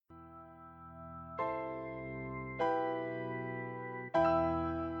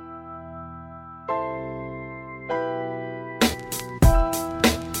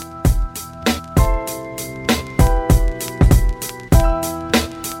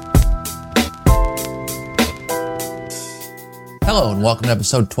Hello and welcome to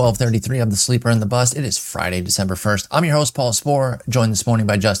episode 1233 of The Sleeper and the Bust. It is Friday, December 1st. I'm your host, Paul Sporer, joined this morning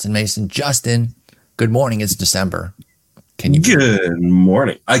by Justin Mason. Justin, good morning. It's December. Can you? Good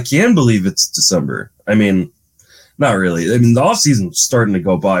morning. I can believe it's December. I mean, not really. I mean, the off season's starting to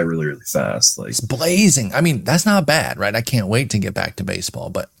go by really, really fast. Like, it's blazing. I mean, that's not bad, right? I can't wait to get back to baseball,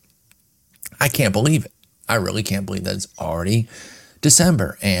 but I can't believe it. I really can't believe that it's already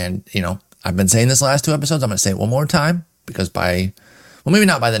December. And, you know, I've been saying this last two episodes. I'm going to say it one more time. Because maybe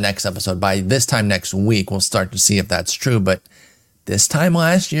not by the next episode, by this time next week, we'll start to see if that's true. But this time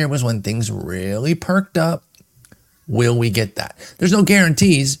last year was when things really perked up. Will we get that? There's no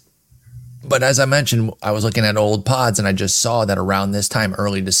guarantees. But as I mentioned, I was looking at old pods and I just saw that around this time,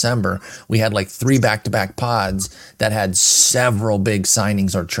 early December, we had like 3 back-to-back pods that had several big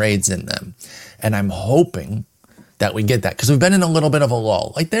signings or trades in them. And I'm hoping that we get that because we've been in a little bit of a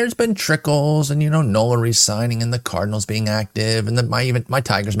lull. Like there's been trickles and, you know, Nola re-signing and the Cardinals being active and my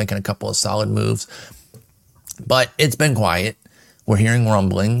Tigers making a couple of solid moves. But it's been quiet. We're hearing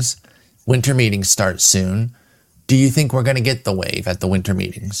rumblings. Winter meetings start soon. Do you think we're going to get the wave at the winter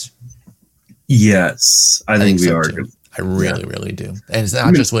meetings? Yes, I think we are. Too. I really do. And it's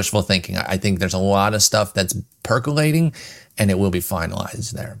not just wishful thinking. I think there's a lot of stuff that's percolating and it will be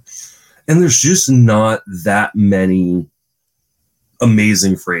finalized there. And there's just not that many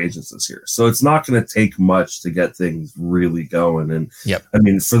amazing free agents this year. So it's not going to take much to get things really going. And I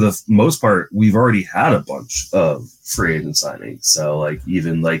mean, for the most part, we've already had a bunch of free agent signings. So like,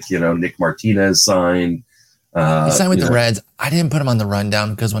 even like, you know, Nick Martinez signed. He signed with the Reds. I didn't put him on the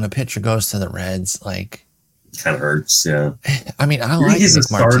rundown because when a pitcher goes to the Reds, like, kind of hurts. Yeah. I mean, I like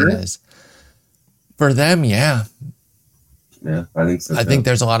Nick Martinez. For them, yeah. Yeah, I think so. I think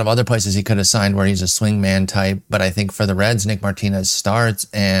there's a lot of other places he could have signed where he's a swingman type, but I think for the Reds, Nick Martinez starts.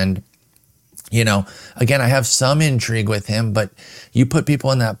 And, you know, again, I have some intrigue with him, but you put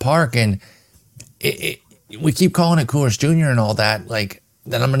people in that park and we keep calling it Coors Jr. and all that. Like,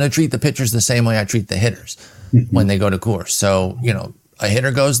 then I'm going to treat the pitchers the same way I treat the hitters when they go to Coors. So, you know, a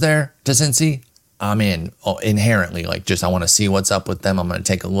hitter goes there to Cincy, I'm in inherently. Like, just I want to see what's up with them. I'm going to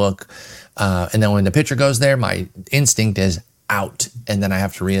take a look. And then when the pitcher goes there, my instinct is out, and then I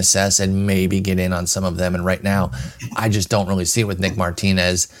have to reassess and maybe get in on some of them. And right now, I just don't really see it with Nick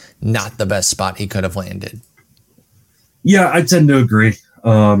Martinez. Not the best spot he could have landed. Yeah, I tend to agree.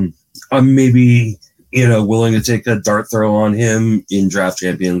 I'm maybe, you know, willing to take a dart throw on him in draft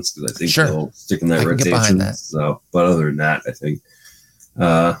champions because I think he'll stick in that rotation. That. So, but other than that, I think,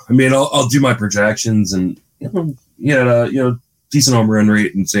 I mean, I'll do my projections and you know, decent home run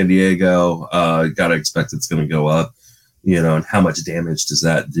rate in San Diego. Got to expect it's going to go up. You know, and how much damage does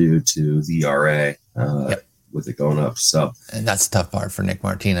that do to the ERA with it going up? So, and that's the tough part for Nick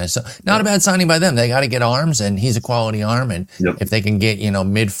Martinez. So, not a bad signing by them. They got to get arms, and he's a quality arm. And if they can get, you know,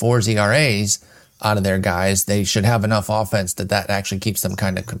 mid-4s ERAs out of their guys, they should have enough offense that actually keeps them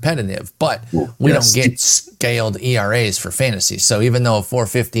kind of competitive. But we don't get scaled ERAs for fantasy. So, even though a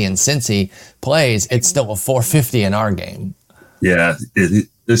 450 in Cincy plays, it's still a 450 in our game. Yeah,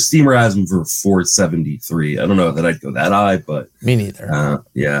 the Steamer has him for 473. I don't know that I'd go that high, but me neither.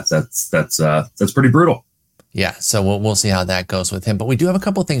 Yeah, that's pretty brutal. Yeah, so we'll see how that goes with him. But we do have a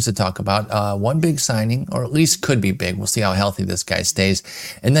couple of things to talk about. One big signing, or at least could be big. We'll see how healthy this guy stays.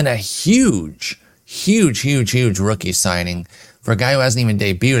 And then a huge rookie signing for a guy who hasn't even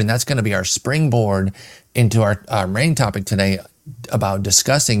debuted, and that's going to be our springboard into our main topic today about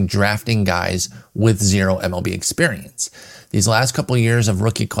discussing drafting guys with zero MLB experience. These last couple of years of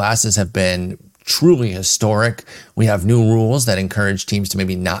rookie classes have been truly historic. We have new rules that encourage teams to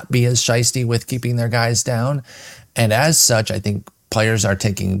maybe not be as shisty with keeping their guys down. And as such, I think players are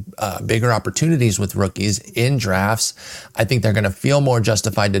taking bigger opportunities with rookies in drafts. I think they're going to feel more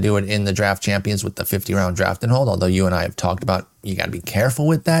justified to do it in the draft champions with the 50-round draft and hold, although you and I have talked about you got to be careful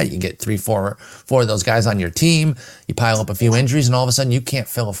with that. You get 4 of those guys on your team, you pile up a few injuries, and all of a sudden you can't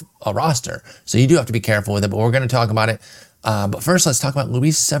fill a roster. So you do have to be careful with it, but we're going to talk about it. But first, let's talk about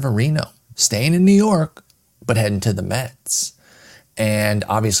Luis Severino, staying in New York, but heading to the Mets. And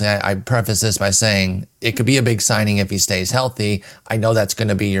obviously, I preface this by saying it could be a big signing if he stays healthy. I know that's going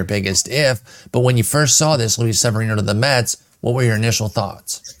to be your biggest if, but when you first saw this, Luis Severino to the Mets, what were your initial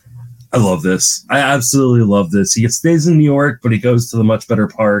thoughts? I love this. I absolutely love this. He stays in New York, but he goes to the much better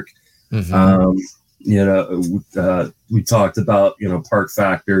park. Mm-hmm. We talked about, park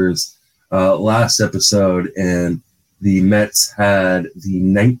factors last episode, and the Mets had the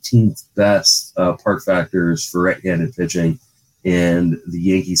 19th best park factors for right-handed pitching, and the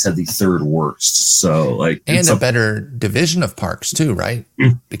Yankees had the third worst. So, and a better division of parks too, right?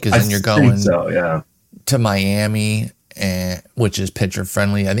 Because then you're going to Miami which is pitcher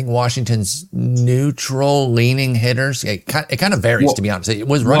friendly. I think Washington's neutral leaning hitters. It kind of varies, to be honest. It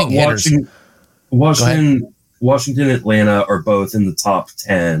was running hitters. Washington, Atlanta are both in the top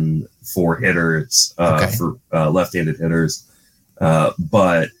 10 for hitters, for left-handed hitters.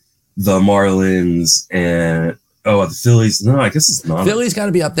 But the Marlins and the Phillies. No, I guess it's not. Phillies got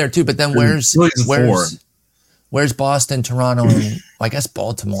to be up there too. But then where's Boston, Toronto, and I guess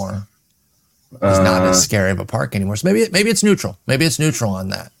Baltimore? It's not as scary of a park anymore. So maybe it's neutral. Maybe it's neutral on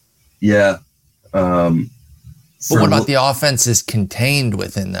that. Yeah. But what about the offense is contained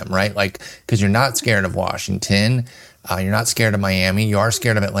within them, right? Like, because you're not scared of Washington. You're not scared of Miami. You are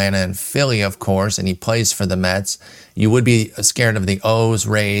scared of Atlanta and Philly, of course, and he plays for the Mets. You would be scared of the O's,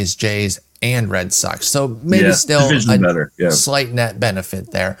 Rays, Jays, and Red Sox. So maybe still a slight net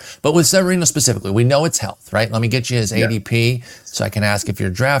benefit there. But with Severino specifically, we know it's health, right? Let me get you his ADP so I can ask if you're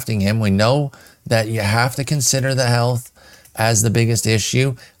drafting him. We know that you have to consider the health as the biggest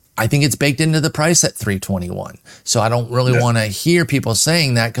issue. I think it's baked into the price at $321. So I don't really want to hear people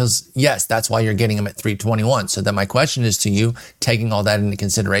saying that because, yes, that's why you're getting him at $321. So then my question is to you, taking all that into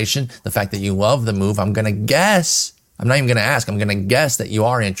consideration, the fact that you love the move, I'm going to guess, I'm not even going to ask, I'm going to guess that you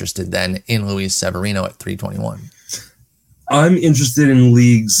are interested then in Luis Severino at $321. I'm interested in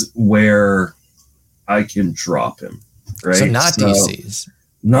leagues where I can drop him, right? So not DCs.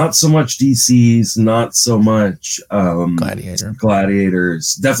 Not so much DCs, not so much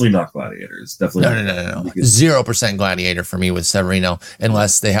Gladiators. Definitely not Gladiators. Definitely no. 0% Gladiator for me with Severino,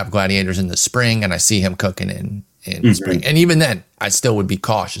 unless they have Gladiators in the spring and I see him cooking in spring. And even then, I still would be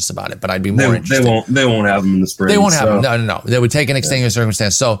cautious about it, but I'd be more interested. They won't have them in the spring. They won't have them. No. They would take an extenuating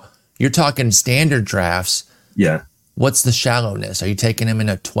circumstance. So you're talking standard drafts. Yeah. What's the shallowness? Are you taking him in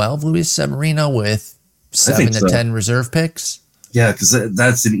a 12 Luis Severino with 7 to 10 reserve picks? Yeah, because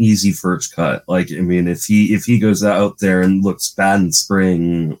that's an easy first cut. Like, I mean, if he goes out there and looks bad in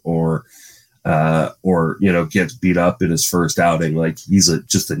spring, or gets beat up in his first outing, like he's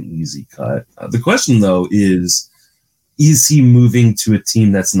just an easy cut. The question though is he moving to a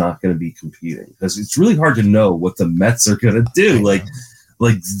team that's not going to be competing? Because it's really hard to know what the Mets are going to do. Like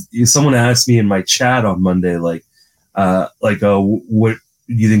someone asked me in my chat on Monday, what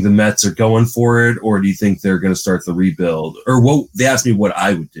do you think the Mets are going for it, or do you think they're going to start the rebuild? Or they asked me what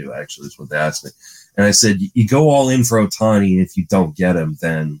I would do, actually, is what they asked me. And I said, you go all in for Ohtani, and if you don't get him,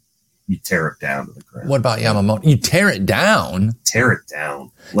 then you tear it down to the ground. What about Yamamoto? You tear it down? Tear it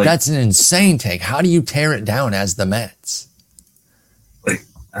down. That's an insane take. How do you tear it down as the Mets?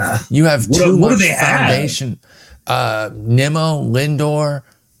 You have too much foundation. Nimmo, Lindor,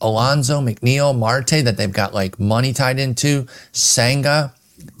 Alonso, McNeil, Marte that they've got money tied into. Senga,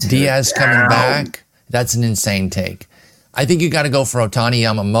 Diaz coming back. That's an insane take. I think you got to go for Ohtani,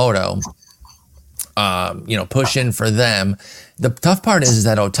 Yamamoto. Push in for them. The tough part is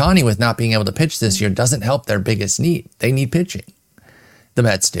that Ohtani, with not being able to pitch this year, doesn't help their biggest need. They need pitching. The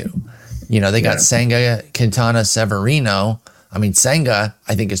Mets do. They got Senga, Quintana, Severino. I mean, Senga,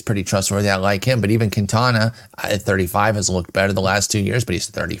 I think, is pretty trustworthy. I like him. But even Quintana at 35 has looked better the last 2 years, but he's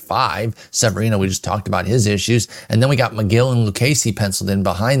 35. Severino, we just talked about his issues. And then we got McGill and Lucchesi penciled in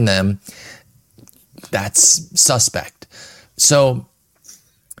behind them. That's suspect. So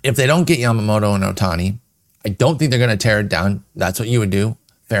if they don't get Yamamoto and Ohtani, I don't think they're going to tear it down. That's what you would do.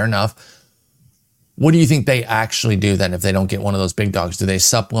 Fair enough. What do you think they actually do then if they don't get one of those big dogs? Do they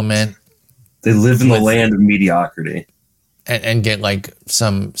supplement? They live in the land of mediocrity. And get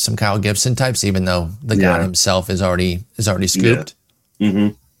some Kyle Gibson types, even though the guy himself is already scooped. Yeah.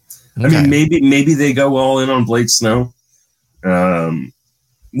 Mm-hmm. Okay. I mean, maybe they go all in on Blake Snow,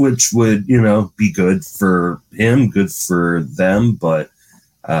 which would be good for him, good for them. But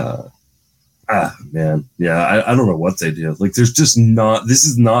man, yeah, I don't know what they do. There's just not. This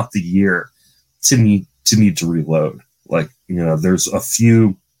is not the year to need to reload. There's a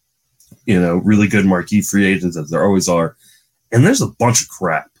few really good marquee free agents, as there always are. And there's a bunch of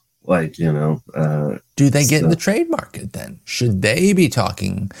crap, do they get in the trade market then? Should they be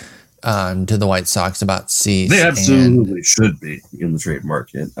talking to the White Sox about Cease? They absolutely should be in the trade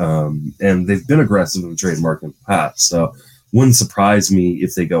market. And they've been aggressive in the trade market in the past. So wouldn't surprise me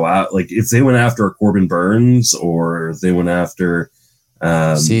if they go out, if they went after a Corbin Burns, or if they went after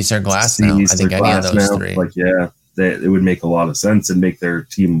Cease or Glasnow. I think any of those three. It would make a lot of sense and make their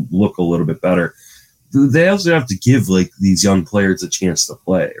team look a little bit better. They also have to give these young players a chance to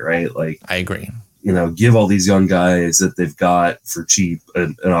play, right? I agree. Give all these young guys that they've got for cheap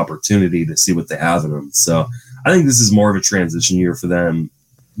an opportunity to see what they have in them. So I think this is more of a transition year for them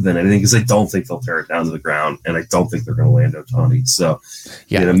than anything, because I don't think they'll tear it down to the ground, and I don't think they're going to land Ohtani. So,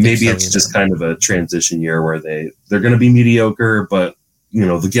 maybe it's just kind of a transition year where they're going to be mediocre, but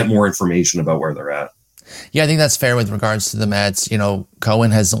they'll get more information about where they're at. Yeah, I think that's fair with regards to the Mets.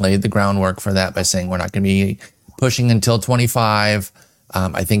 Cohen has laid the groundwork for that by saying we're not going to be pushing until 25.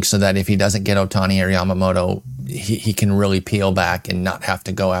 I think so that if he doesn't get Ohtani or Yamamoto, he can really peel back and not have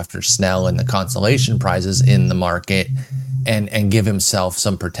to go after Snell and the consolation prizes in the market and give himself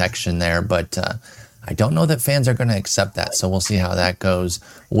some protection there. But I don't know that fans are going to accept that. So we'll see how that goes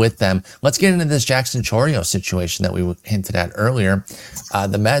with them. Let's get into this Jackson Chourio situation that we hinted at earlier.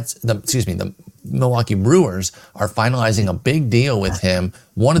 The Milwaukee Brewers are finalizing a big deal with him.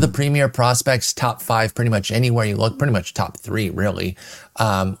 One of the premier prospects, top 5, pretty much anywhere you look, pretty much top 3, really.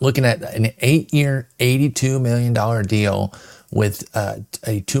 Looking at an 8-year, $82 million deal with a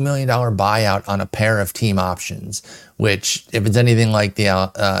 $2 million buyout on a pair of team options, which, if it's anything like the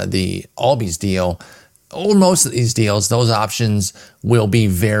Albies deal, or most of these deals, those options will be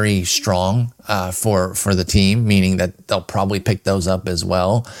very strong for the team, meaning that they'll probably pick those up as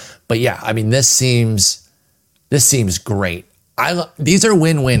well. But yeah, I mean, this seems great. These are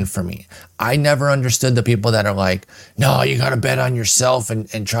win-win for me. I never understood the people that are like, no, you got to bet on yourself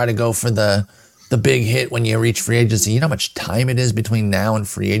and try to go for the big hit when you reach free agency. You know how much time it is between now and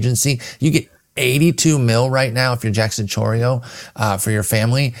free agency? You get $82 million right now if you're Jackson Chourio for your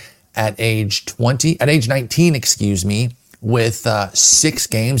family at age 19, with 6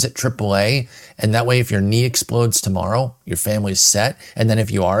 games at AAA. And that way, if your knee explodes tomorrow, your family's set. And then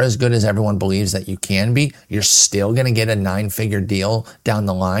if you are as good as everyone believes that you can be, you're still going to get a 9-figure deal down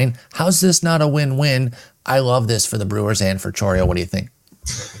the line. How's this not a win-win? I love this for the Brewers and for Chourio. What do you think?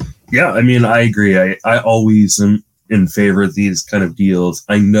 Yeah, I mean, I agree. I always am in favor of these kind of deals.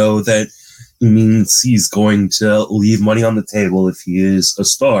 I know that it means he's going to leave money on the table if he is a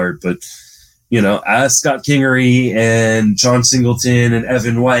star, but ask Scott Kingery and John Singleton and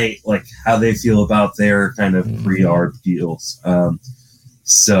Evan White, like, how they feel about their kind of pre-arb deals. And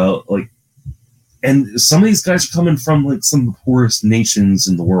some of these guys are coming from like some of the poorest nations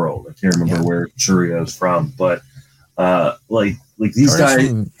in the world. I can't remember where Chourio's from, but these guys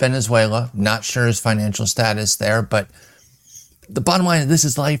from Venezuela, not sure his financial status there, but the bottom line is this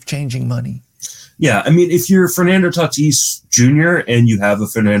is life-changing money. Yeah, I mean, if you're Fernando Tatis Jr. and you have a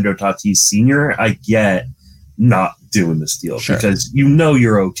Fernando Tatis Sr., I get not doing this deal because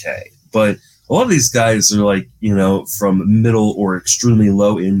you're okay. But a lot of these guys are like, from middle or extremely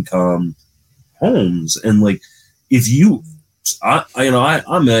low income homes, and like, if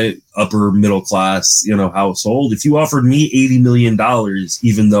I'm a upper middle class, household. If you offered me $80 million,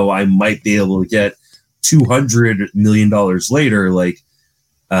 even though I might be able to get $200 million later, like,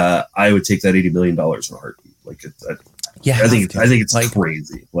 I would take that $80 million in a heartbeat. Like, I think it's like,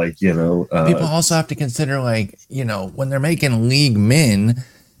 crazy. Like, people also have to consider, like, when they're making league min,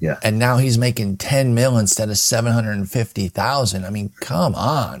 and now he's making $10 million instead of $750,000. I mean, come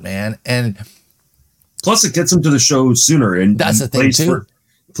on, man. And plus, it gets him to the show sooner, and that's the thing too.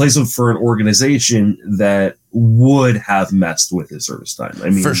 Plays him for an organization that would have messed with his service time. I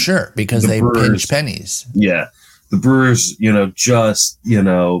mean, for sure, because they pinch pennies. Yeah. The Brewers,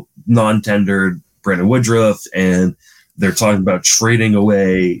 non-tendered Brandon Woodruff, and they're talking about trading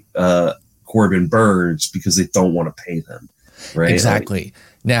away Corbin Burns because they don't want to pay them. Right? Exactly.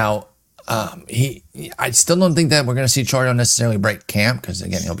 Now, I still don't think that we're going to see Chourio necessarily break camp because,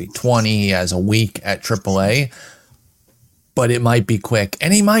 again, he'll be 20. He has a week at AAA, but it might be quick,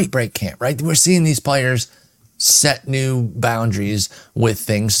 and he might break camp. Right? We're seeing these players set new boundaries with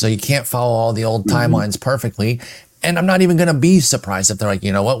things, so you can't follow all the old timelines perfectly. And I'm not even going to be surprised if they're like,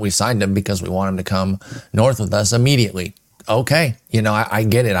 you know what, we signed him because we want him to come north with us immediately. Okay, I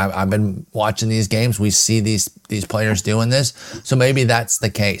get it. I've been watching these games. We see these players doing this, so maybe that's the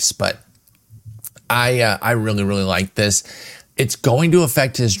case. But I really, really like this. It's going to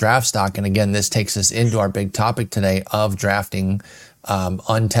affect his draft stock, and again, this takes us into our big topic today of drafting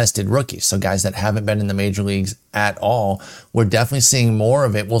untested rookies. So guys that haven't been in the major leagues at all. We're definitely seeing more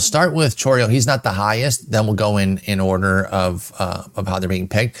of it. We'll start with Chourio. He's not the highest. Then we'll go in order of how they're being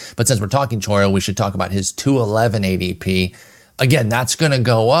picked. But since we're talking Chourio, we should talk about his 211 ADP. Again, that's going to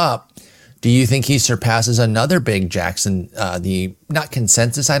go up. Do you think he surpasses another big Jackson, the not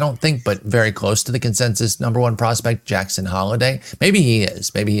consensus, I don't think, but very close to the consensus number 1 prospect, Jackson Holliday? Maybe he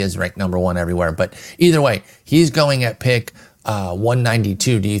is. Maybe he is ranked number 1 everywhere. But either way, he's going at pick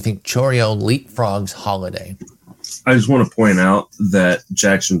 192. Do you think Chourio leapfrogs Holliday? I just want to point out that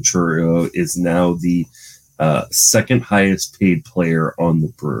Jackson Chourio is now the second highest paid player on the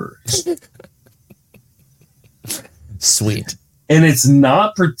Brewers. Sweet. And it's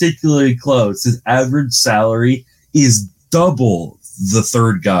not particularly close. His average salary is double the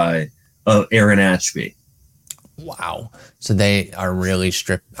third guy of Aaron Ashby. Wow. So they are really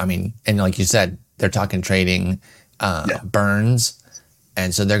stripped. I mean, and like you said, they're talking trading Burns.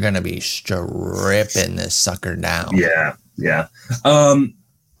 And so they're going to be stripping this sucker down. Yeah.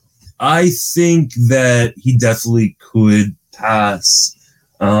 I think that he definitely could pass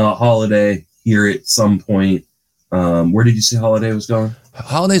Holiday here at some point. Where did you say Holiday was going?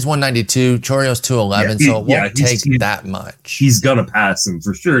 Holiday's 192, Chorio's 211, so it won't take that much. He's gonna pass him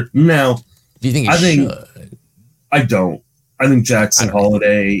for sure. Now, do you think he should? I don't. I think Jackson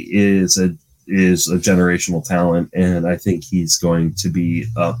Holiday is a generational talent, and I think he's going to be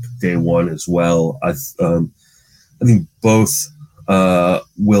up day one as well. I think both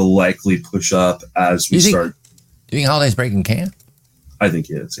will likely push up as we start. Do you think Holiday's breaking camp? I think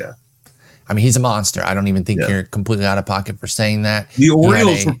he is, yeah. I mean, he's a monster. I don't even think you're completely out of pocket for saying that. The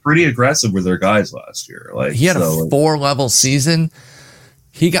Orioles were pretty aggressive with their guys last year. He had a 4-level season.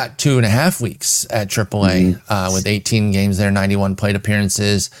 He got 2.5 weeks at AAA with 18 games there, 91 plate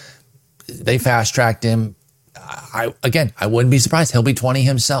appearances. They fast-tracked him. I wouldn't be surprised. He'll be 20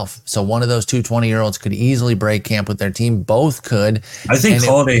 himself. So one of those two 20-year-olds could easily break camp with their team. Both could. I think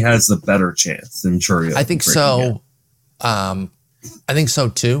Holiday has the better chance than Chourio. I think so. I think so,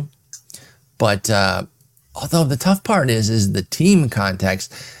 too. But although the tough part is the team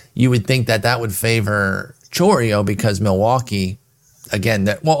context, you would think that would favor Chourio because Milwaukee, again,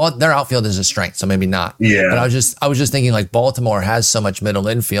 their outfield is a strength, so maybe not. Yeah. But I was just thinking like Baltimore has so much middle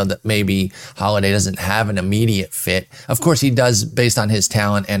infield that maybe Holiday doesn't have an immediate fit. Of course, he does based on his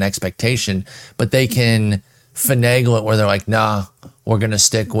talent and expectation, but they can finagle it where they're like, nah, we're going to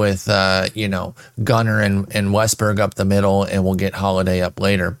stick with, Gunnar and Westberg up the middle, and we'll get Holiday up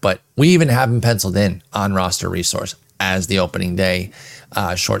later. But we even have him penciled in on roster resource as the opening day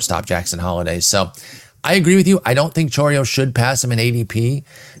shortstop Jackson Holiday. So I agree with you. I don't think Chourio should pass him in ADP.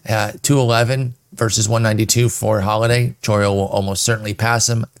 211 versus 192 for Holiday. Chourio will almost certainly pass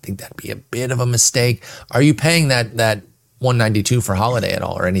him. I think that'd be a bit of a mistake. Are you paying that 192 for Holiday at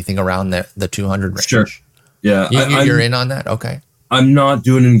all, or anything around the 200 range? Sure. Yeah. You're in on that? Okay. I'm not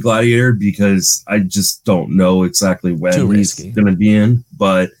doing it in Gladiator because I just don't know exactly when he's going to be in.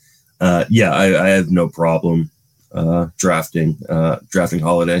 But I have no problem drafting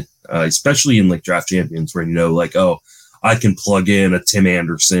Holiday, especially in like Draft Champions where I can plug in a Tim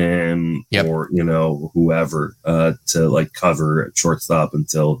Anderson or whoever to like cover at shortstop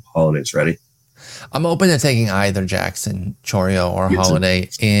until Holiday's ready. I'm open to taking either Jackson, Chourio, or Holiday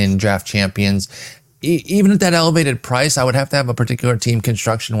in Draft Champions. Even at that elevated price, I would have to have a particular team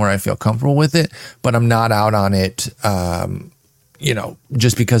construction where I feel comfortable with it, but I'm not out on it,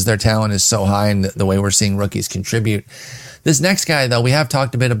 just because their talent is so high and the way we're seeing rookies contribute. This next guy, though, we have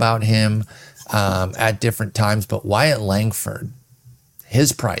talked a bit about him at different times, but Wyatt Langford,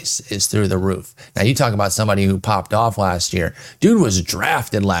 his price is through the roof. Now, you talk about somebody who popped off last year. Dude was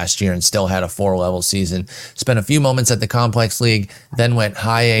drafted last year and still had a 4-level season. Spent a few moments at the Complex League, then went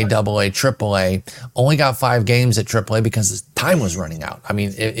high A, double A, triple A. Only got 5 games at triple A because his time was running out. I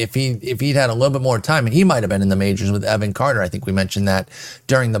mean, if he'd had a little bit more time, and he might have been in the majors with Evan Carter. I think we mentioned that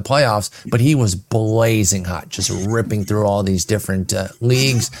during the playoffs, but he was blazing hot, just ripping through all these different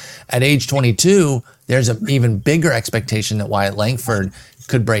leagues. At age 22, there's an even bigger expectation that Wyatt Langford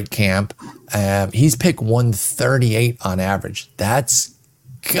could break camp. He's picked 138 on average. That's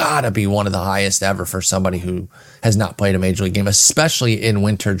got to be one of the highest ever for somebody who has not played a major league game, especially in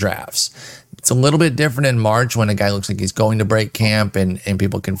winter drafts. It's a little bit different in March when a guy looks like he's going to break camp and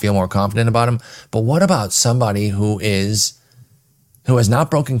people can feel more confident about him. But what about somebody who has not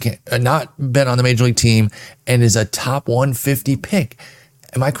broken camp, not been on the major league team and is a top 150 pick?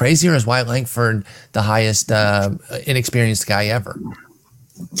 Am I crazy, or is Wyatt Langford the highest inexperienced guy ever?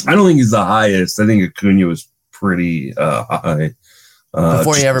 I don't think he's the highest. I think Acuna was pretty high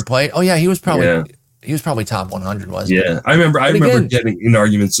before he ever played. Oh yeah, he was probably top 100, wasn't he? Yeah, I remember getting in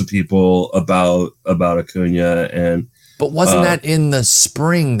arguments with people about Acuna, but wasn't that in the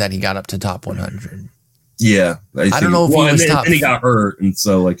spring that he got up to top 100? Yeah, I don't know if he was top. And he got hurt, and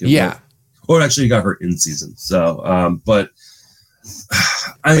so actually he got hurt in season. So, but.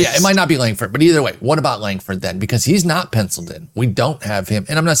 It might not be Langford, but either way, what about Langford then? Because he's not penciled in. We don't have him.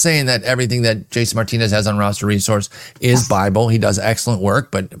 And I'm not saying that everything that Jason Martinez has on roster resource is Bible. He does excellent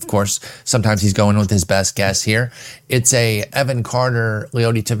work, but of course, sometimes he's going with his best guess here. It's a Evan Carter,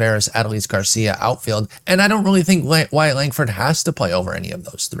 Leody Taveras, Adolis Garcia outfield. And I don't really think Wyatt Langford has to play over any of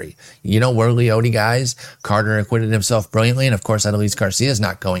those three. We're Leody guys. Carter acquitted himself brilliantly. And of course, Adolis Garcia is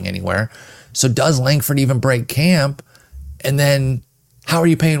not going anywhere. So does Langford even break camp? And then how are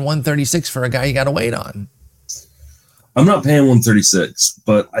you paying 136 for a guy you got to wait on? I'm not paying 136,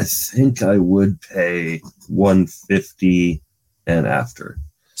 but I think I would pay 150 and after.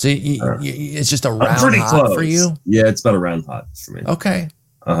 So it's just a round hot close. For you? Yeah, it's about a round hot for me. Okay.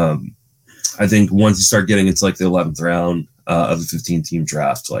 I think once you start getting into like the 11th round of a 15-team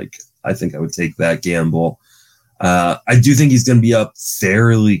draft, like I think I would take that gamble. I do think he's going to be up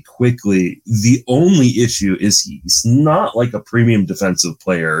fairly quickly. The only issue is he's not like a premium defensive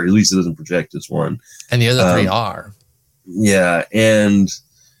player, or at least it doesn't project as one. And the other three are. Yeah, and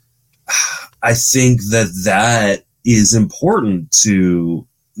I think that is important to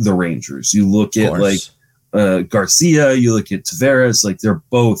the Rangers. You look at like Garcia, you look at Tavares, like they're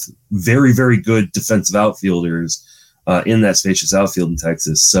both very, very good defensive outfielders in that spacious outfield in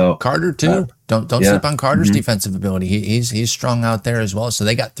Texas. So Carter too. Don't sleep on Carter's defensive ability. He's strong out there as well. So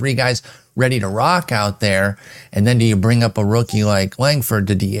they got three guys ready to rock out there. And then do you bring up a rookie like Langford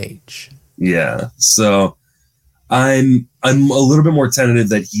to DH? Yeah. So I'm a little bit more tentative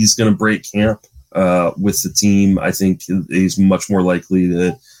that he's going to break camp with the team. I think he's much more likely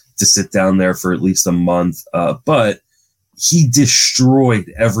to sit down there for at least a month. But he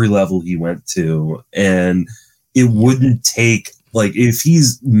destroyed every level he went to, and it wouldn't take, like, if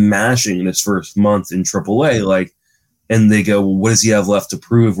he's mashing in his first month in AAA, like, and they go, well, what does he have left to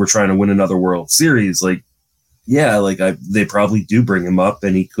prove? We're trying to win another World Series. Like, yeah, like they probably do bring him up,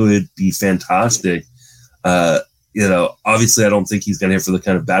 and he could be fantastic. Obviously I don't think he's going to hit for the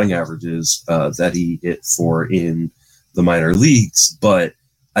kind of batting averages that he hit for in the minor leagues, but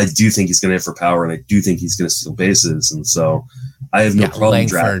I do think he's going to hit for power, and I do think he's going to steal bases. And so I have no problem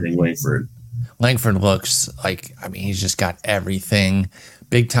drafting Langford. Langford looks like, he's just got everything.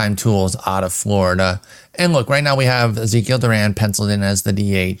 Big time tools out of Florida. And look, right now we have Ezekiel Duran penciled in as the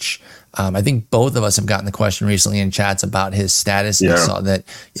DH. I think both of us have gotten the question recently in chats about his status. Yeah. I saw that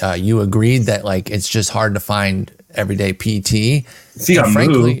you agreed that it's just hard to find everyday PT. If he got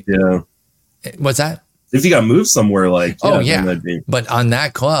moved, yeah. What's that? If he got moved somewhere, But on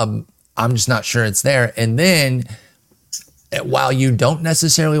that club, I'm just not sure it's there. And then, while you don't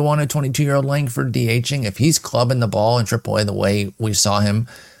necessarily want a 22-year-old Langford DHing, if he's clubbing the ball in AAA the way we saw him,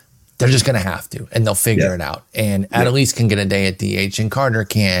 they're just going to have to, and they'll figure it out. And Adelise can get a day at DH, and Carter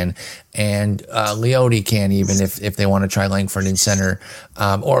can, and Leote can, even if they want to try Langford in center,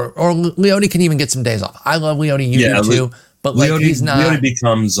 or Leote can even get some days off. I love Leote, you do too. But Leote, he's not. Leote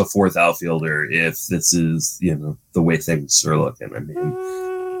becomes a fourth outfielder if this is, the way things are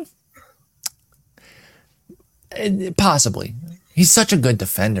looking. Possibly. He's such a good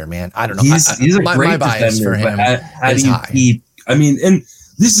defender, man. I don't know. He's a great defender. For him how do you high. Keep? And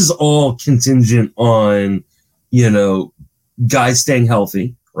this is all contingent on, guys staying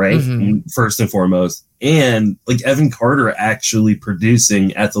healthy, right? Mm-hmm. First and foremost, and like Evan Carter actually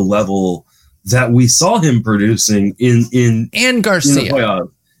producing at the level that we saw him producing in Garcia.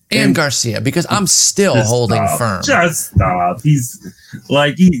 And Garcia, because I'm still holding firm. Just stop. He's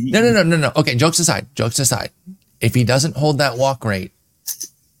like... No. Okay, jokes aside. If he doesn't hold that walk rate,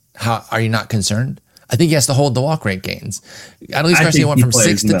 how are you not concerned? I think he has to hold the walk rate gains. Adelise Garcia went from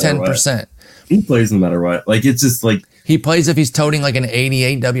 6 to 10%. He plays no matter what. Like, it's just like... He plays if he's toting like an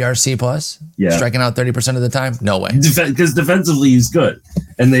 88 WRC plus, striking out 30% of the time. No way. Because defensively he's good,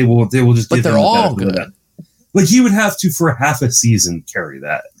 and they will just. But they're all good. Like he would have to for half a season carry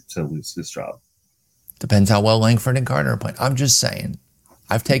that to lose his job. Depends how well Langford and Carter are playing. I'm just saying.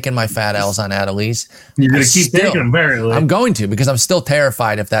 I've taken my fat L's on Adelise. You're going to keep taking them, apparently. I'm going to, because I'm still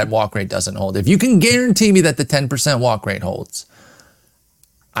terrified if that walk rate doesn't hold. If you can guarantee me that the 10% walk rate holds,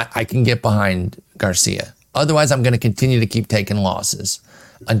 I can get behind Garcia. Otherwise, I'm going to continue to keep taking losses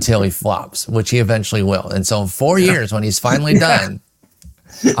until he flops, which he eventually will. And so in 4 years, when he's finally done,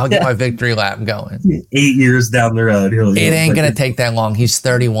 I'll get my victory lap going. 8 years down the road. It ain't going to take that long. He's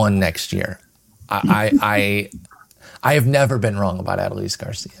 31 next year. I have never been wrong about Adelise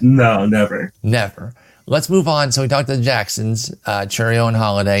Garcia. No, never. Never. Let's move on. So we talked to the Jacksons, Chourio and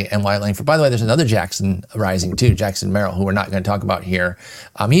Holiday, and Wyatt Langford. By the way, there's another Jackson rising too, Jackson Merrill, who we're not going to talk about here.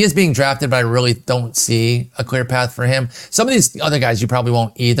 He is being drafted, but I really don't see a clear path for him. Some of these other guys you probably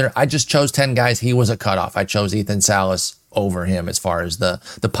won't either. I just chose 10 guys. He was a cutoff. I chose Ethan Salas over him as far as the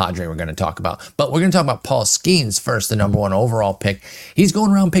Padre we're going to talk about. But we're going to talk about Paul Skeens first, the number 1 overall pick. He's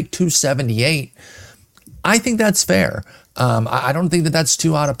going around pick 278. I think that's fair. I don't think that that's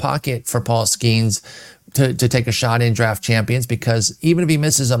too out of pocket for Paul Skeens to take a shot in draft champions, because even if he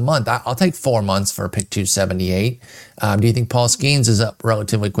misses a month, I'll take 4 months for pick 278. Do you think Paul Skeens is up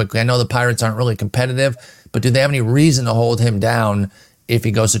relatively quickly? I know the Pirates aren't really competitive, but do they have any reason to hold him down if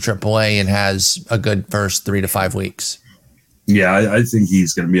he goes to AAA and has a good first 3 to 5 weeks? Yeah, I think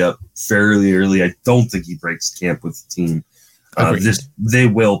he's going to be up fairly early. I don't think he breaks camp with the team. They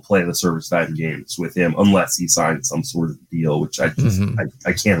will play the service time games with him unless he signs some sort of deal, which I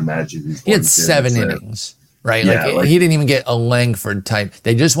can't imagine. He had 7 innings, right? Yeah, he didn't even get a Langford type.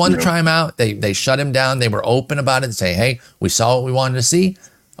 They just wanted to try him out. They shut him down. They were open about it and say, hey, we saw what we wanted to see.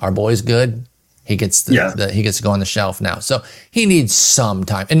 Our boy's good. He gets he gets to go on the shelf now. So he needs some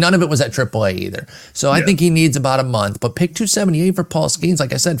time. And none of it was at AAA either. So I think he needs about a month. But pick 278 for Paul Skeens.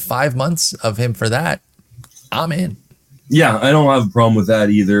 Like I said, 5 months of him for that. I'm in. Yeah, I don't have a problem with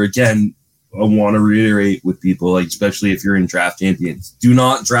that either. Again, I want to reiterate with people, like especially if you're in draft champions, do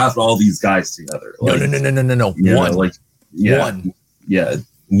not draft all these guys together. Like, no. Yeah, one. One. Yeah,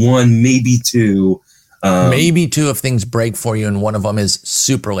 1, maybe 2. Maybe 2 if things break for you, and one of them is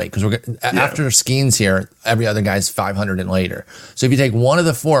super late because after Skeens here, every other guy's 500 and later. So if you take one of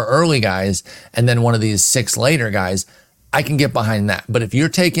the 4 early guys and then one of these 6 later guys, I can get behind that. But if you're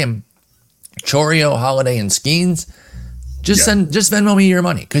taking Chourio, Holiday, and Skeens, just Venmo me your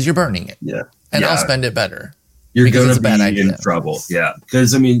money because you're burning it. Yeah, and I'll spend it better. You're going to be in trouble. Yeah,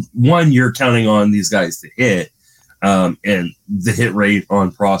 because I mean, one, you're counting on these guys to hit. And the hit rate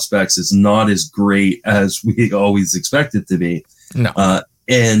on prospects is not as great as we always expect it to be. No.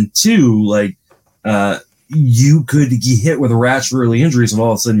 And 2, like, you could get hit with a rash of early injuries and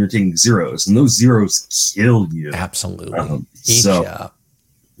all of a sudden you're taking zeros, and those zeros kill you. Absolutely.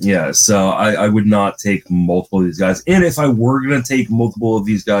 So I would not take multiple of these guys. And if I were going to take multiple of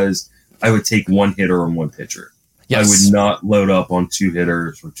these guys, I would take 1 hitter and 1 pitcher. Yes. I would not load up on 2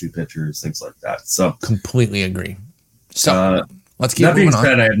 hitters or 2 pitchers, things like that. So completely agree. So let's keep that being moving on.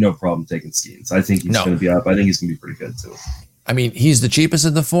 said, I have no problem taking Skeens. I think he's going to be up. I think he's going to be pretty good too. I mean, he's the cheapest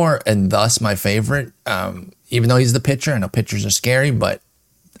of the 4, and thus my favorite. Even though he's the pitcher, I know pitchers are scary, but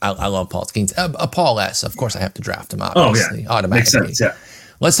I love Paul Skeens. Paul S. Of course, I have to draft him obviously, automatically. Makes sense. Yeah.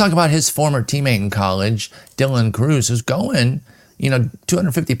 Let's talk about his former teammate in college, Dylan Cruz, who's going,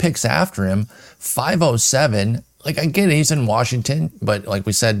 250 picks after him, 507. Like, I get it, he's in Washington, but like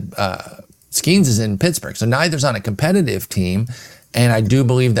we said, Skeens is in Pittsburgh, so neither's on a competitive team, and I do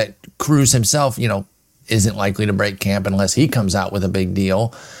believe that Cruz himself, isn't likely to break camp unless he comes out with a big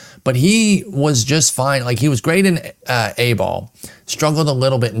deal. But he was just fine. Like, he was great in A-ball, struggled a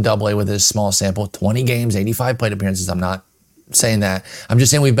little bit in AA with his small sample, 20 games, 85 plate appearances. I'm not saying that. I'm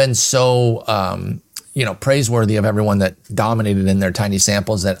just saying we've been so, praiseworthy of everyone that dominated in their tiny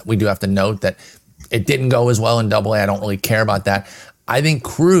samples that we do have to note that it didn't go as well in AA. I don't really care about that. I think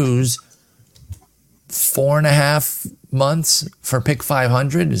Cruz, 4.5 months for pick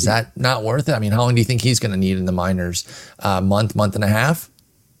 500. Is that not worth it? I mean, how long do you think he's going to need in the minors? Month and a half?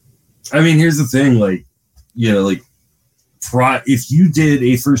 I mean, here's the thing. If you did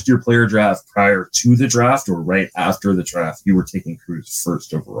a first-year player draft prior to the draft or right after the draft, you were taking Cruz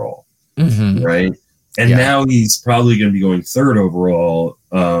first overall, right? And now he's probably going to be going 3rd overall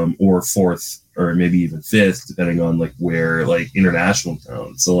or 4th or maybe even 5th, depending on where international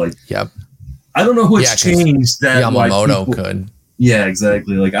counts. So I don't know what's changed that Yamamoto could. Yeah,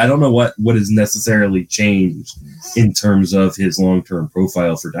 exactly. I don't know what has necessarily changed in terms of his long-term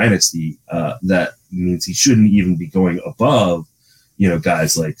profile for Dynasty. That means he shouldn't even be going above,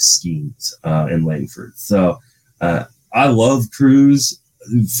 guys like Skeens and Langford. So I love Cruz.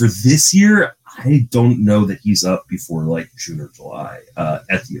 For this year, I don't know that he's up before June or July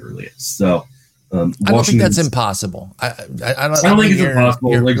at the earliest. So I don't think that's impossible. I don't think it's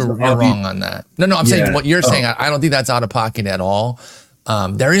impossible. You're wrong on that. No, I'm saying what you're saying. I don't think that's out of pocket at all.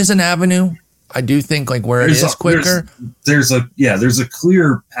 There is an avenue. I do think where it is quicker. There's a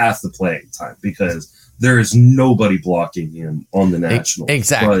clear path to playing time because there is nobody blocking him on the Nationals.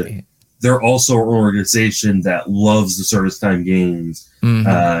 Exactly. But they're also an organization that loves the service time games,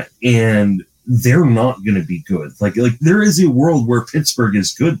 and they're not going to be good. There is a world where Pittsburgh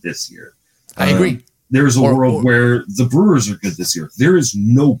is good this year. I agree. There's a world where the Brewers are good this year. There is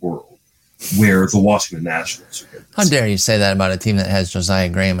no world where the Washington Nationals are good. How dare you say that about a team that has Josiah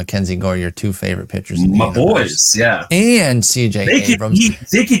Gray and Mackenzie Gore, your 2 favorite pitchers in the universe. Boys, yeah. And CJ Abrams.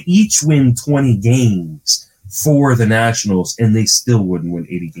 They could each win 20 games for the Nationals, and they still wouldn't win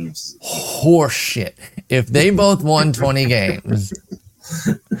 80 games. Horseshit. If they both won 20 games,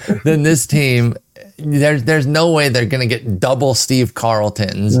 then this team... There's no way they're going to get double Steve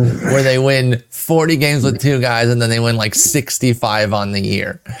Carlton's where they win 40 games with 2 guys and then they win 65 on the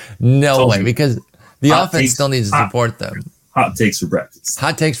year. No way, because the offense still needs to support them. Hot takes for breakfast.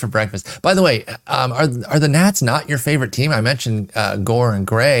 Hot takes for breakfast. By the way, are the Nats not your favorite team? I mentioned Gore and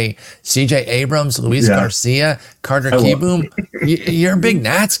Gray, C.J. Abrams, Luis Garcia, Carter Kieboom. You're a big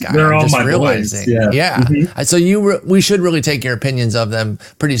Nats guy. They're all my boys. Yeah. Mm-hmm. So we should really take your opinions of them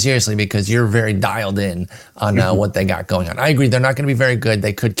pretty seriously because you're very dialed in on what they got going on. I agree. They're not going to be very good.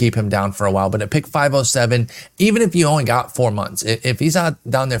 They could keep him down for a while, but at pick 507, even if you only got 4 months, if he's out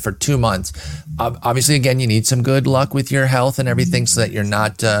down there for 2 months, obviously, again, you need some good luck with your health and everything so that you're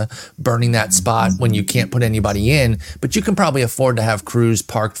not burning that spot when you can't put anybody in. But you can probably afford to have Cruz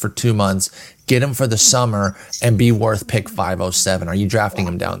parked for 2 months, get him for the summer, and be worth pick 507. Are you drafting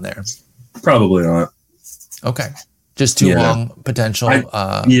him down there? Probably not. Okay. Just too long potential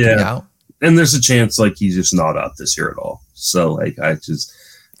out? And there's a chance like he's just not out this year at all. So like I just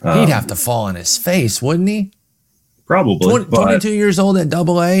he'd have to fall on his face, wouldn't he? Probably. 22 years old at AA?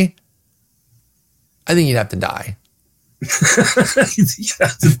 I think he'd have to die. You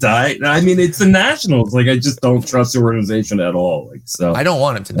have to die. I mean, it's the Nationals. Like, I just don't trust the organization at all. Like, so I don't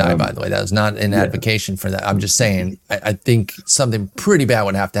want him to die. By the way, that was not an advocation for that. I'm just saying, I think something pretty bad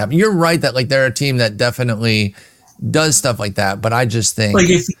would have to happen. You're right that like they're a team that definitely does stuff like that, but I just think like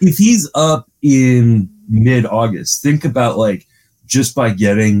if he's up in mid-August, think about like just by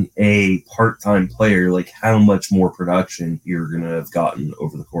getting a part-time player, like how much more production you're gonna have gotten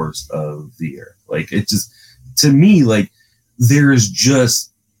over the course of the year. Like it just. To me, like there's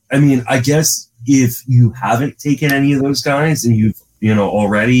just, I mean, I guess if you haven't taken any of those guys and you've,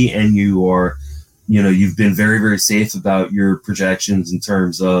 already, and you are, you've been very, very safe about your projections in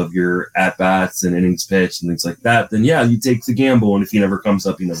terms of your at bats and innings pitched and things like that, then yeah, you take the gamble. And if he never comes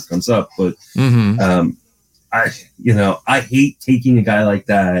up, he never comes up. But, I hate taking a guy like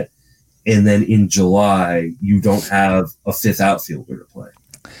that. And then in July, you don't have a fifth outfielder to play.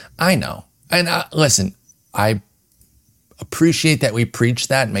 I know. And listen, I appreciate that we preach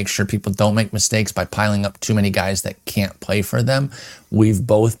that and make sure people don't make mistakes by piling up too many guys that can't play for them. We've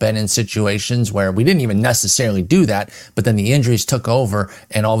both been in situations where we didn't even necessarily do that, but then the injuries took over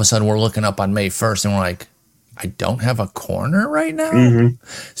and all of a sudden we're looking up on May 1st and we're like, I don't have a corner right now. Mm-hmm.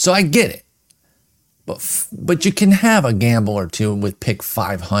 So I get it. But you can have a gamble or two with pick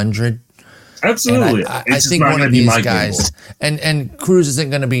 500. Absolutely. I think one of these guys, and Cruz isn't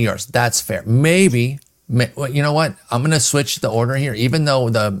going to be yours. That's fair. Maybe. You know what? I'm going to switch the order here, even though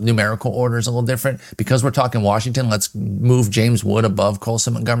the numerical order is a little different. Because we're talking Washington, let's move James Wood above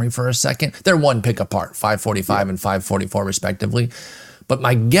Colson Montgomery for a second. They're one pick apart, 545 and 544 respectively. But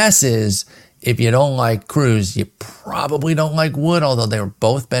my guess is if you don't like Cruz, you probably don't like Wood, although they were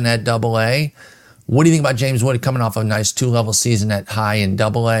both been at AA. What do you think about James Wood coming off a nice 2-level season at high in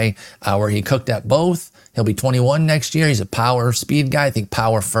AA, where he cooked at both? He'll be 21 next year. He's a power speed guy. I think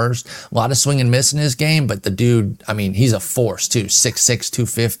power first. A lot of swing and miss in his game, but the dude, I mean, he's a force too. 6'6",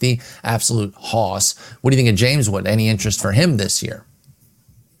 250, absolute hoss. What do you think of James Wood? Any interest for him this year?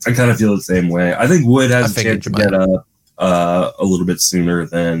 I kind of feel the same way. I think Wood has a chance to get up a little bit sooner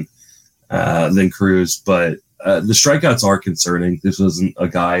than Cruz, but the strikeouts are concerning. This wasn't a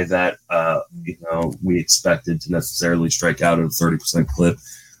guy that we expected to necessarily strike out at a 30% clip.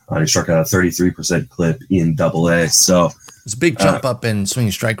 He struck out a 33% clip in AA. So it's a big jump up in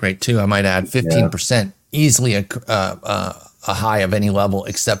swinging strike rate too. I might add 15%, easily a high of any level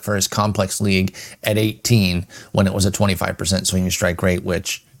except for his complex league at 18 when it was a 25% swinging strike rate,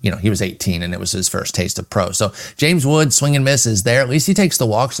 which he was 18 and it was his first taste of pro. So James Wood, swing and miss is there. At least he takes the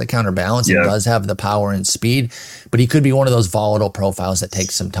walks that counterbalance. He does have the power and speed, but he could be one of those volatile profiles that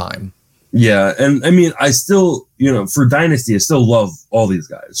takes some time. Yeah, and I mean, I still, for Dynasty, I still love all these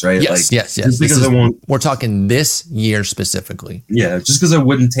guys, right? Yes. Just because we're talking this year specifically. Yeah, just because I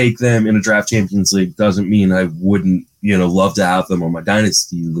wouldn't take them in a Draft Champions League doesn't mean I wouldn't, love to have them on my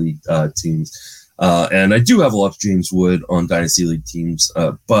Dynasty League teams. And I do have a lot of James Wood on Dynasty League teams,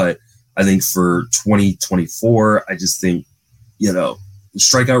 but I think for 2024, I just think,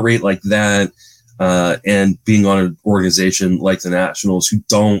 strikeout rate like that, and being on an organization like the Nationals who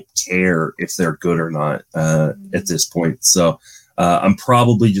don't care if they're good or not at this point. So I'm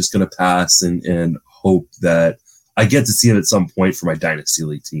probably just going to pass and hope that I get to see it at some point for my Dynasty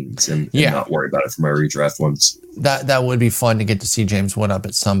League teams and not worry about it for my redraft ones. That would be fun to get to see James Wood up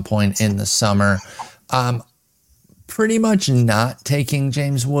at some point in the summer. Pretty much not taking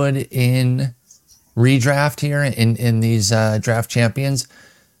James Wood in redraft here in these draft champions.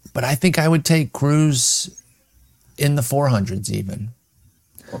 But I think I would take Cruz in the 400s even.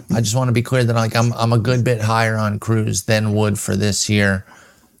 I just want to be clear that I'm a good bit higher on Cruz than Wood for this year,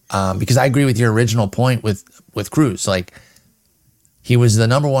 because I agree with your original point with Cruz. Like, he was the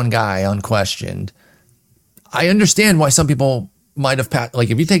number one guy, unquestioned. I understand why some people might have like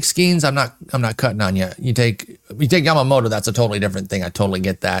if you take Skeens, I'm not cutting on you. You take Yamamoto, that's a totally different thing. I totally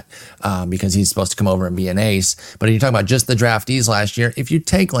get that because he's supposed to come over and be an ace. But if you're talking about just the draftees last year, if you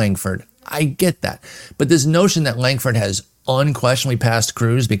take Langford, I get that. But this notion that Langford has unquestionably passed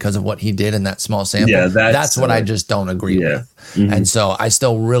Cruz because of what he did in that small sample, that's what I just don't agree with. Mm-hmm. And so I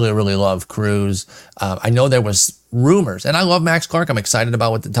still really, really love Cruz. I know there was rumors, and I love Max Clark. I'm excited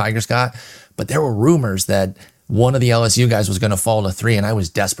about what the Tigers got, but there were rumors that one of the LSU guys was going to fall to 3, and I was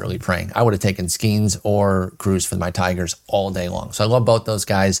desperately praying. I would have taken Skeens or Cruz for my Tigers all day long. So I love both those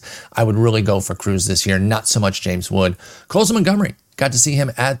guys. I would really go for Cruz this year, not so much James Wood. Colson Montgomery, got to see him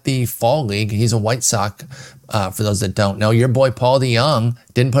at the Fall League. He's a White Sox, for those that don't know. Your boy Paul DeJong,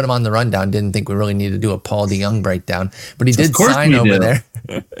 didn't put him on the rundown, didn't think we really needed to do a Paul DeJong breakdown, but he did sign over there.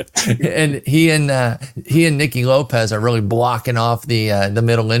 And he and Nicky Lopez are really blocking off the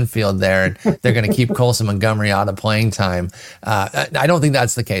middle infield there, and they're going to keep Colson Montgomery out of playing time. I don't think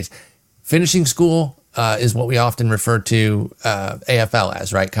that's the case. Finishing school is what we often refer to AFL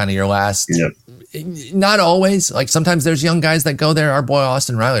as, right? Kind of your last. Yep. Not always. Like sometimes there's young guys that go there. Our boy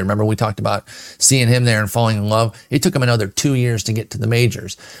Austin Riley, remember we talked about seeing him there and falling in love. It took him another 2 years to get to the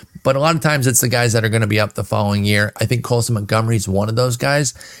majors. But a lot of times it's the guys that are going to be up the following year. I think Colson Montgomery's one of those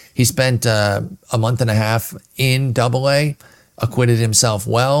guys. He spent a month and a half in AA, acquitted himself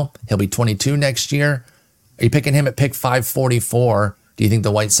well. He'll be 22 next year. Are you picking him at pick 544? Do you think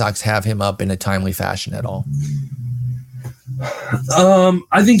the White Sox have him up in a timely fashion at all?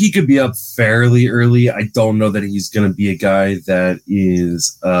 I think he could be up fairly early. I don't know that he's going to be a guy that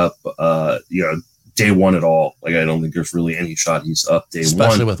is up, day one at all. Like, I don't think there's really any shot he's up day one.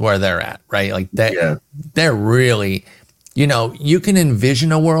 Especially with where they're at, right? Like, they're really, you can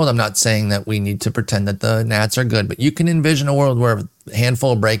envision a world. I'm not saying that we need to pretend that the Nats are good, but you can envision a world where a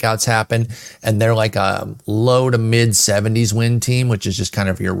handful of breakouts happen and they're like a low to mid 70s win team, which is just kind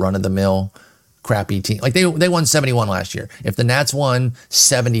of your run of the mill crappy team. Like they won 71 last year. If the Nats won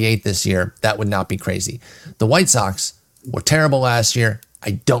 78 this year, that would not be crazy. The White Sox were terrible last year.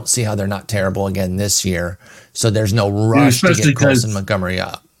 I don't see how they're not terrible again this year. So there's no rush to get Colson Montgomery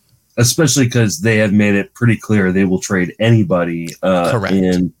up. Especially because they have made it pretty clear they will trade anybody. Correct.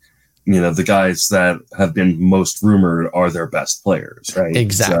 And the guys that have been most rumored are their best players, right?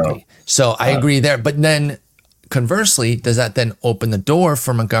 Exactly. So I agree there. But then conversely, does that then open the door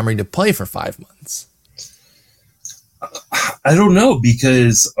for Montgomery to play for 5 months? I don't know,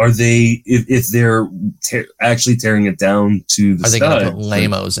 because are they, if they're actually tearing it down to the studs, are they going to put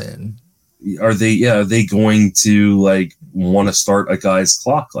Lamos in? Are they going to want to start a guy's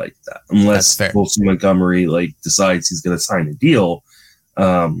clock like that? Unless Colson Montgomery decides he's going to sign a deal.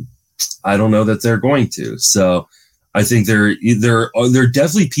 I don't know that they're going to. So I think there are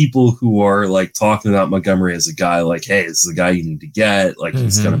definitely people who are talking about Montgomery as a guy hey, this is the guy you need to get.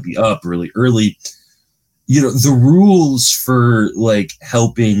 He's going to be up really early. The rules for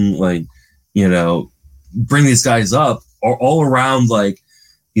helping bring these guys up are all around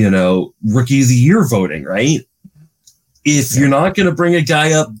rookie of the year voting, right? If you're not going to bring a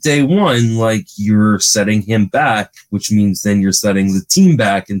guy up day one, you're setting him back, which means then you're setting the team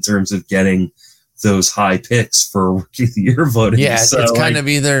back in terms of getting those high picks for rookie of the year voting. Yeah, so, it's kind of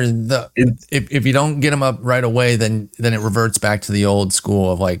either if you don't get him up right away, then it reverts back to the old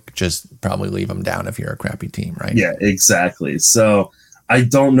school of just probably leave him down if you're a crappy team, right? Yeah, exactly. So I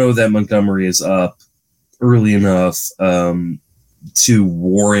don't know that Montgomery is up early enough to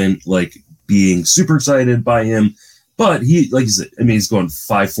warrant being super excited by him. But he, like you said, he's going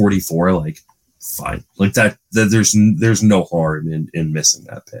 544, fine. That there's no harm in missing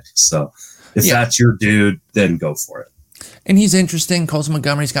that pick. So if that's your dude, then go for it. And he's interesting. Colson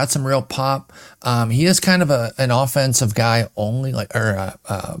Montgomery's got some real pop. He is kind of an offensive guy only, or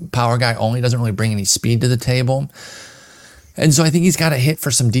a power guy only. Doesn't really bring any speed to the table. And so I think he's got to hit for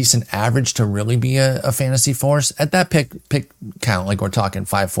some decent average to really be a fantasy force. At that pick count, we're talking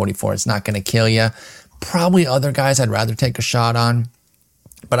 544, it's not going to kill you. Probably other guys I'd rather take a shot on.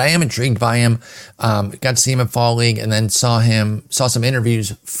 But I am intrigued by him. Got to see him at Fall League and then saw some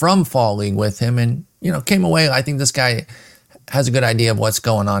interviews from Fall League with him and, came away. I think this guy has a good idea of what's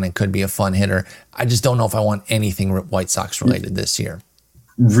going on and could be a fun hitter. I just don't know if I want anything White Sox related this year.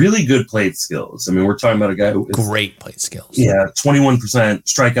 Really good plate skills. We're talking about a guy with great plate skills. Yeah, 21%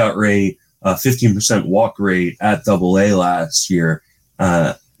 strikeout rate, 15% walk rate at AA last year.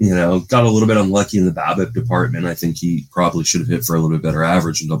 Got a little bit unlucky in the BABIP department. I think he probably should have hit for a little bit better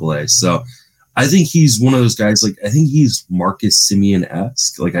average in AA. So I think he's one of those guys, I think he's Marcus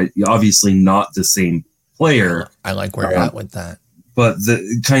Semien-esque. Obviously not the same player. I like where you're at with that. But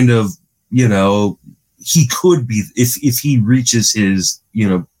the kind of, he could be, if he reaches his,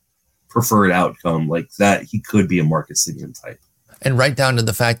 preferred outcome like that, he could be a Marcus Semien type. And right down to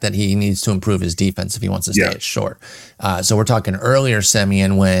the fact that he needs to improve his defense if he wants to stay at short. So we're talking earlier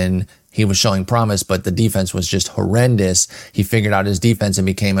Semien when he was showing promise, but the defense was just horrendous. He figured out his defense and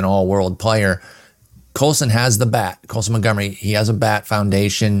became an all-world player. Colson has the bat. Colson Montgomery, he has a bat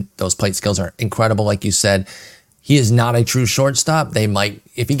foundation. Those plate skills are incredible, like you said. He is not a true shortstop. They might,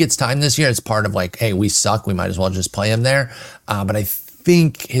 if he gets time this year, it's part of like, hey, we suck. We might as well just play him there. But I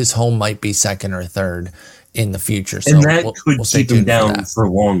think his home might be second or third in the future. So and that could keep him down for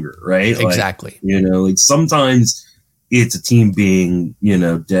longer, right? Exactly. Like sometimes it's a team being,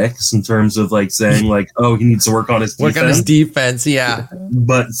 dicks in terms of like saying like, oh, he needs to work on his defense. Yeah.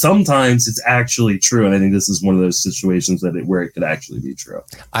 But sometimes it's actually true. And I think this is one of those situations where it could actually be true.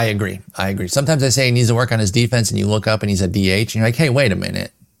 I agree. Sometimes they say he needs to work on his defense and you look up and he's a DH and you're like, hey, wait a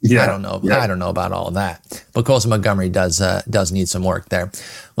minute. Yeah. I don't know. Yeah. I don't know about all of that. But Colson Montgomery does need some work there.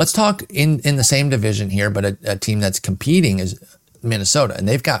 Let's talk in the same division here, but a team that's competing is Minnesota. And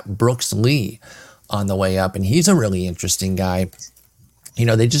they've got Brooks Lee on the way up, and he's a really interesting guy.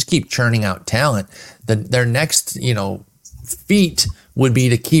 They just keep churning out talent. Their next, feat would be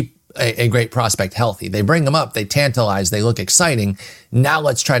to keep a great prospect healthy. They bring them up, they tantalize, they look exciting. Now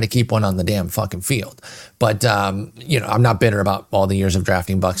let's try to keep one on the damn fucking field. But, I'm not bitter about all the years of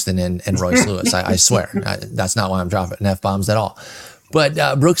drafting Buxton and Royce Lewis. I swear. That's not why I'm dropping F-bombs at all.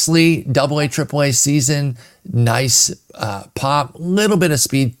 But Brooks Lee, AA, AAA season, nice pop, little bit of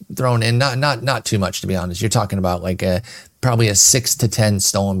speed thrown in, not too much to be honest. You're talking about like probably a 6 to 10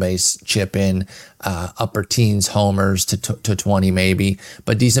 stolen base chip in, upper teens homers to 20 maybe,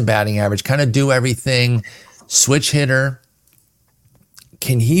 but decent batting average. Kind of do everything. Switch hitter.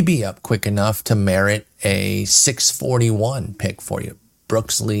 Can he be up quick enough to merit a 641 pick for you?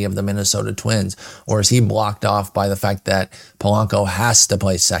 Brooks Lee of the Minnesota Twins, or is he blocked off by the fact that Polanco has to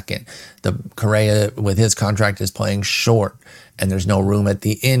play second? The Correa with his contract is playing short, and there's no room at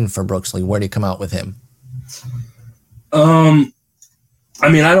the inn for Brooks Lee. Where do you come out with him? I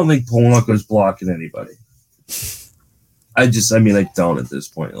don't think Polanco's blocking anybody. I don't at this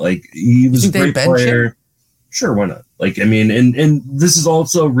point. Like, he was a great player. Him? Sure, why not? Like, and this is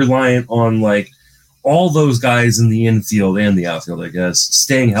also reliant on like all those guys in the infield and the outfield, I guess,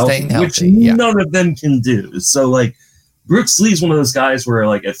 staying healthy, which none of them can do. So, like, Brooks Lee is one of those guys where,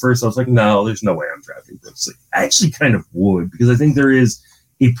 like, at first I was like, no, there's no way I'm drafting Brooks Lee. I actually kind of would, because I think there is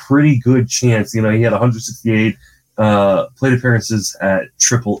a pretty good chance. He had 168 plate appearances at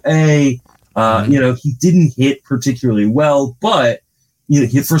AAA. He didn't hit particularly well, but he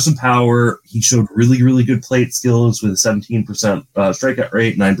hit for some power. He showed really, really good plate skills with a 17% strikeout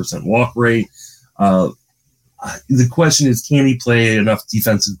rate, 9% walk rate. The question is, can he play enough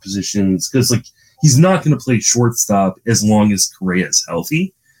defensive positions? Because like, he's not going to play shortstop as long as Correa is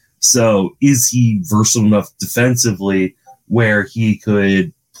healthy. So is he versatile enough defensively where he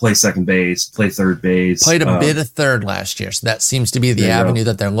could play second base, play third base? Played a bit of third last year. So that seems to be the avenue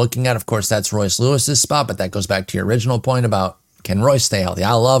that they're looking at. Of course, that's Royce Lewis's spot, but that goes back to your original point about, can Royce stay healthy?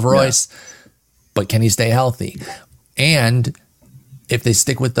 I love Royce, but can he stay healthy? And if they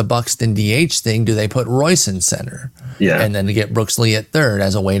stick with the Buxton DH thing, do they put Royce in center? Yeah. And then to get Brooks Lee at third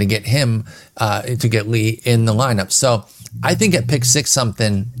as a way to get him, to get Lee in the lineup. So I think at pick 6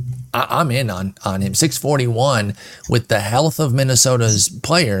 something, I'm in on him. 641 with the health of Minnesota's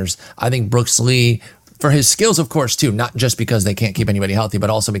players. I think Brooks Lee, for his skills, of course, too, not just because they can't keep anybody healthy, but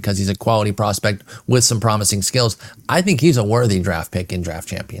also because he's a quality prospect with some promising skills. I think he's a worthy draft pick in Draft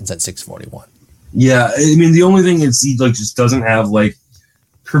Champions at 641. Yeah, the only thing is he like just doesn't have like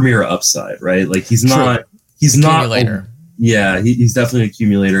premier upside, right? Like he's not he's accumulator. He's definitely an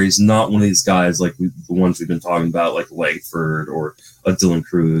accumulator. He's not one of these guys like the ones we've been talking about, like Langford or a Dylan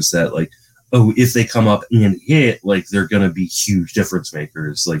Cruz, that like, oh, if they come up and hit, like they're gonna be huge difference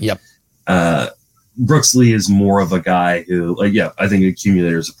makers. Like, Brooks Lee is more of a guy who, like, I think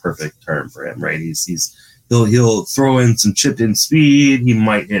accumulator is a perfect term for him, right? He'll throw in some chipped in speed. He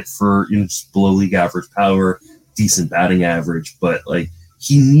might hit for just below league average power, decent batting average, but like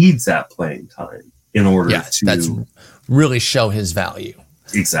he needs that playing time in order to that's really show his value.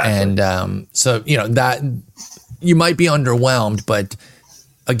 Exactly. And so that you might be underwhelmed, but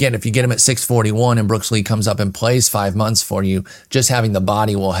again, if you get him at 641 and Brooks Lee comes up and plays 5 months for you, just having the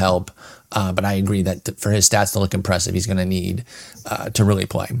body will help. But I agree that for his stats to look impressive, he's going to need to really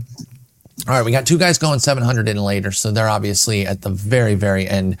play. All right, we got 2 guys going 700 and later, so they're obviously at the very, very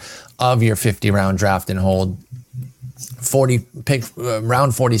end of your 50-round draft and hold.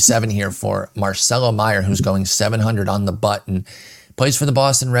 Round 47 here for Marcelo Meyer, who's going 700 on the button. Plays for the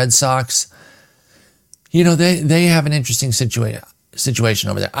Boston Red Sox. They have an interesting situation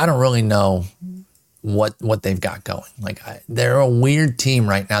over there. I don't really know what they've got going. Like, they're a weird team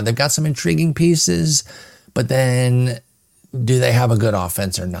right now. They've got some intriguing pieces, but then do they have a good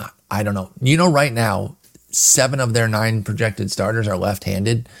offense or not? I don't know. Right now, 7 of their 9 projected starters are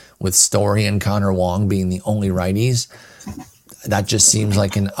left-handed, with Story and Connor Wong being the only righties. That just seems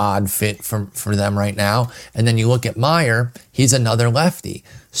like an odd fit for them right now. And then you look at Meyer, he's another lefty.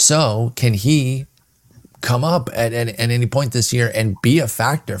 So can he come up at any point this year and be a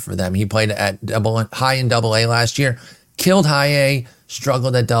factor for them? He played at high in Double-A last year, killed high A,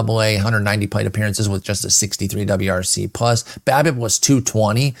 struggled at Double-A, 190 plate appearances with just a 63 WRC plus. BABIP was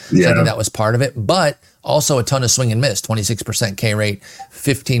 220, so I think that was part of it. But also a ton of swing and miss, 26% K rate,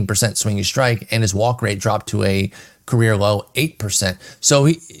 15% swinging strike, and his walk rate dropped to a career low 8%. So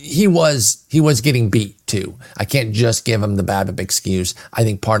he was getting beat too. I can't just give him the BABIP excuse. I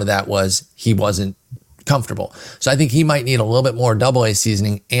think part of that was he wasn't comfortable. So I think he might need a little bit more Double-A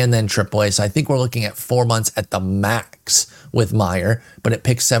seasoning and then Triple-A. So I think we're looking at 4 months at the max with Meyer. But at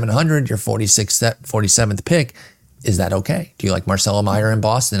pick 700, your 47th pick, is that okay? Do you like Marcelo Meyer in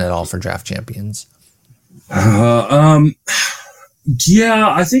Boston at all for draft champions? Yeah,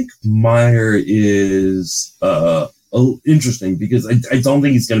 I think Meyer is interesting because I don't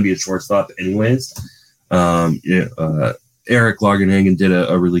think he's going to be a shortstop anyways. Eric Lagerhagen did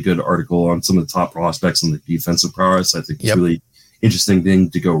a really good article on some of the top prospects on the defensive prowess. I think it's a really interesting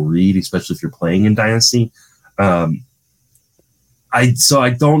thing to go read, especially if you're playing in Dynasty. I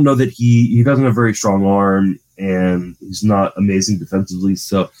don't know that he doesn't have a very strong arm and he's not amazing defensively.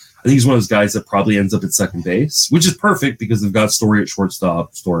 So I think he's one of those guys that probably ends up at second base, which is perfect because they've got Story at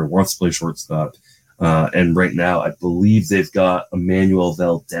shortstop. Story wants to play shortstop. And right now, I believe they've got Emmanuel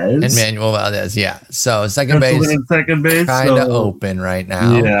Valdez. Yeah. So second base kind of open right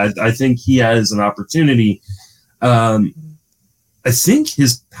now. Yeah, I think he has an opportunity. I think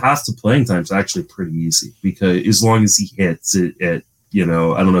his path to playing time is actually pretty easy because as long as he hits it at, I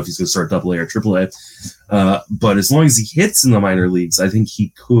don't know if he's going to start Double-A or Triple-A, but as long as he hits in the minor leagues, I think he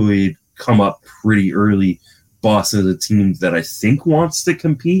could come up pretty early. Boston is a team that I think wants to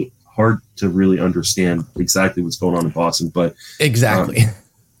compete. Hard to really understand exactly what's going on in Boston, but exactly.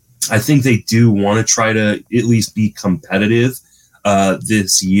 I think they do want to try to at least be competitive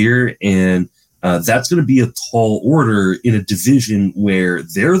this year, and that's going to be a tall order in a division where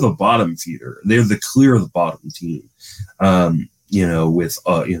they're the bottom feeder. They're the clear of the bottom team. With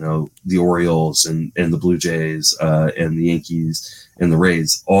the Orioles and the Blue Jays and the Yankees and the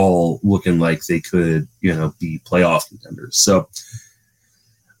Rays all looking like they could, be playoff contenders. So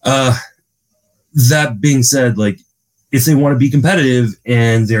that being said, like if they want to be competitive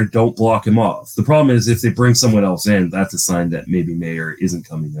and they don't block him off, the problem is if they bring someone else in, that's a sign that maybe Mayer isn't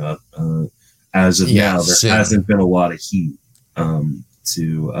coming up. As of now, there hasn't been a lot of heat to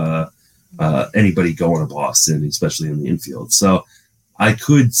anybody going to Boston, especially in the infield. So I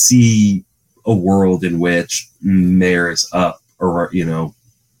could see a world in which Mayer is up or,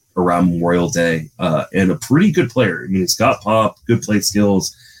 around Memorial Day and a pretty good player. I mean, he's got pop, good plate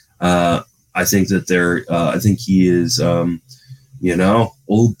skills. I think that I think he is, old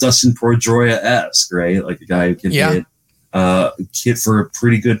Dustin Pedroia-esque, right? Like a guy who can hit for a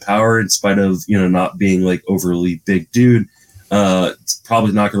pretty good power in spite of, not being like overly big dude.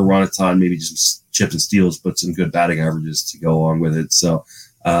 Probably not going to run a ton, maybe just chips and steals, but some good batting averages to go along with it. So,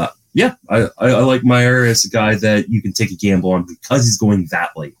 I like Meyer as a guy that you can take a gamble on because he's going that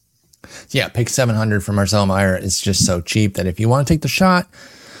late. Yeah, pick 700 for Marcelo Meyer is just so cheap that if you want to take the shot,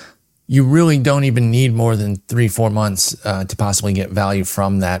 you really don't even need more than 3-4 months to possibly get value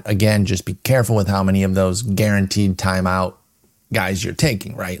from that. Again, just be careful with how many of those guaranteed timeout guys you're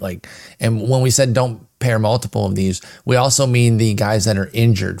taking, right? Like, and when we said don't pair multiple of these, we also mean the guys that are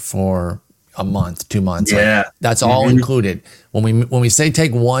injured for a month, 2 months. Yeah, like, that's all included. When we say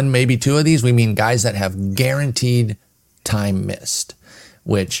take 1, maybe 2 of these, we mean guys that have guaranteed time missed.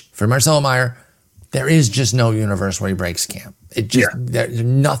 Which for Marcelo Meyer, there is just no universe where he breaks camp.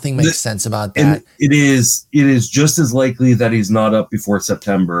 Nothing makes sense about that. And it is just as likely that he's not up before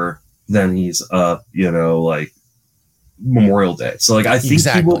September than he's up, like Memorial Day. So like I think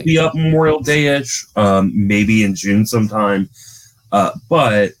he will be up Memorial Day-ish, maybe in June sometime.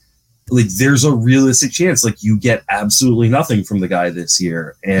 But like there's a realistic chance like you get absolutely nothing from the guy this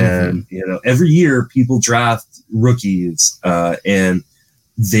year. And every year people draft rookies and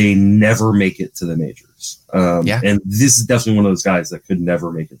they never make it to the majors. And this is definitely one of those guys that could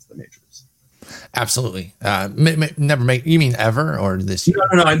never make it to the majors. Absolutely. Never make. You mean ever or this year?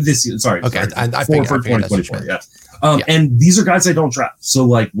 No. This year. Sorry. Okay. Sorry. I for 2024. Yeah. And these are guys I don't draft. So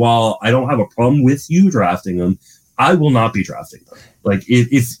like, while I don't have a problem with you drafting them, I will not be drafting them. Like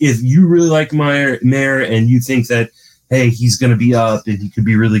if you really like Mayer and you think that, hey, he's going to be up and he could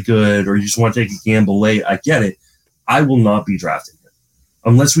be really good, or you just want to take a gamble late, I get it. I will not be drafting him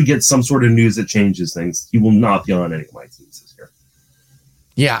unless we get some sort of news that changes things. He will not be on any of my teams this year.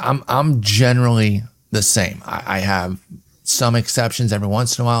 Yeah, I'm generally the same. I have some exceptions. Every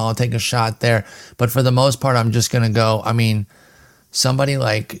once in a while, I'll take a shot there. But for the most part, I'm just going to go. I mean, somebody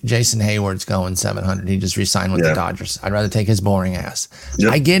like Jason Hayward's going 700. He just re-signed with the Dodgers. I'd rather take his boring ass.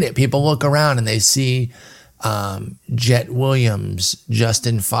 Yep. I get it. People look around and they see Jet Williams,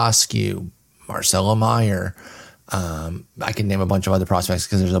 Justin Foscue, Marcelo Meyer. I can name a bunch of other prospects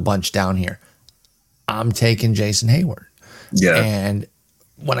because there's a bunch down here. I'm taking Jason Hayward. Yeah. And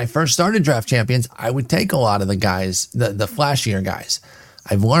when I first started Draft Champions, I would take a lot of the guys, the flashier guys.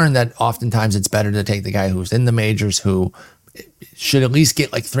 I've learned that oftentimes it's better to take the guy who's in the majors, who should at least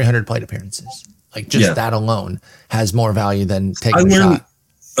get like 300 plate appearances. Like just that alone has more value than taking a shot.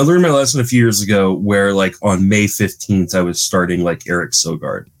 I learned my lesson a few years ago where like on May 15th, I was starting like Eric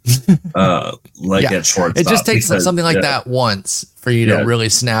Sogard, at shortstop. It just takes something like that once for you to really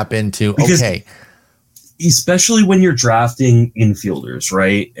snap into, okay. Especially when you're drafting infielders,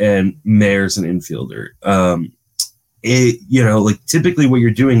 right? And Mayer's an infielder. Typically what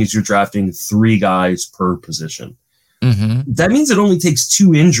you're doing is you're drafting 3 guys per position. Mm-hmm. That means it only takes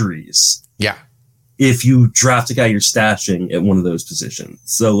 2 injuries. Yeah. If you draft a guy you're stashing at one of those positions.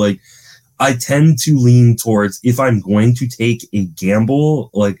 So like, I tend to lean towards, if I'm going to take a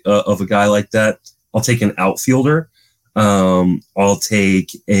gamble of a guy like that, I'll take an outfielder. I'll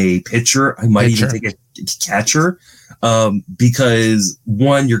take a pitcher. I might even take a catcher, because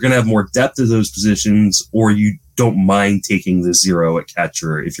one, you're going to have more depth of those positions, or you don't mind taking the 0 at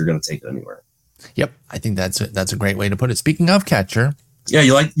catcher if you're going to take it anywhere. Yep, I think that's a great way to put it. Speaking of catcher, yeah,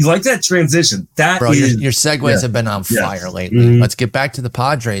 you like that transition. Your segues have been on fire lately. Mm-hmm. Let's get back to the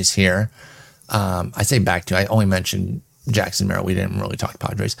Padres here. I say back to. I only mentioned Jackson Merrill. We didn't really talk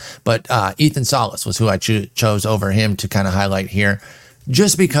Padres, but Ethan Salas was who I chose over him to kind of highlight here,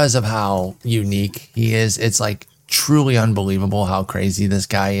 just because of how unique he is. It's like truly unbelievable how crazy this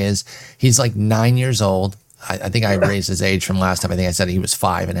guy is. He's like 9 years old. I think I raised his age from last time. I think I said he was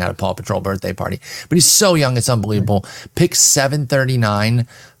 5 and had a Paw Patrol birthday party. But he's so young, it's unbelievable. Pick 739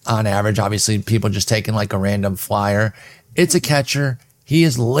 on average. Obviously, people just taking like a random flyer. It's a catcher. He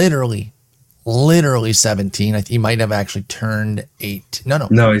is literally 17. He might have actually turned 8.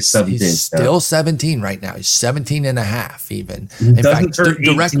 No, he's 17. He's still 17 right now. He's 17 and a half even. In fact,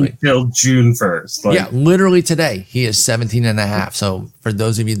 directly until June 1st. Literally today, he is 17 and a half. So for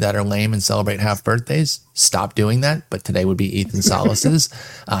those of you that are lame and celebrate half birthdays, stop doing that. But today would be Ethan Salas's.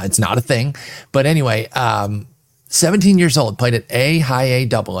 It's not a thing. But anyway, 17 years old, played at A, high A,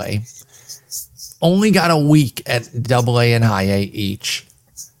 double A. Only got a week at double A and high A each.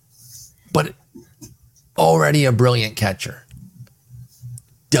 But already a brilliant catcher.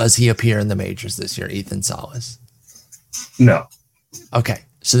 Does he appear in the majors this year, Ethan Salas? No. Okay,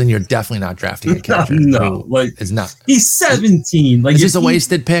 so then you're definitely not drafting a catcher. No, it's not. He's 17. Is this a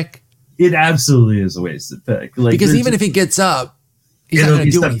wasted pick? It absolutely is a wasted pick. Because even if he gets up, he's not going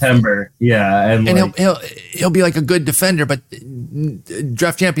to do September. Anything. Yeah, and he'll be like a good defender, but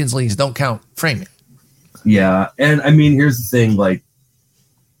draft champions leagues don't count framing. Yeah, and I mean, here's the thing,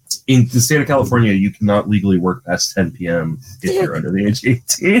 in the state of California, you cannot legally work past 10 p.m. if you're under the age of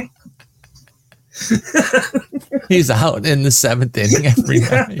 18. He's out in the 7th inning every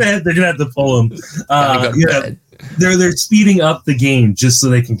night. They're going to have to pull him. They're speeding up the game just so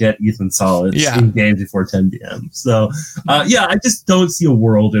they can get Ethan Salas in games before 10 p.m. So, I just don't see a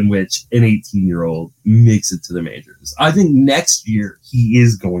world in which an 18-year-old makes it to the majors. I think next year he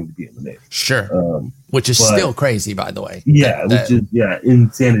is going to be in the majors. Sure. Which is still crazy, by the way. Yeah, which is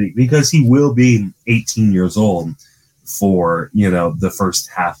insanity, because he will be 18 years old for, the first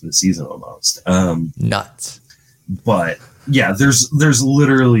half of the season almost. Nuts. But yeah, there's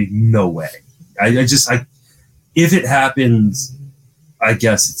literally no way. If it happens, I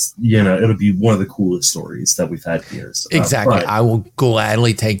guess it's, it'll be one of the coolest stories that we've had here. So, exactly. I will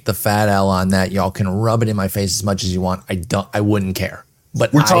gladly take the fat L on that. Y'all can rub it in my face as much as you want. I wouldn't care.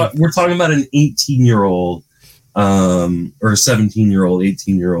 But we're talking about an 18-year-old, or a 17-year-old,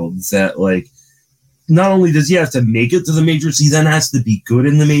 18-year-old that not only does he have to make it to the majors, he then has to be good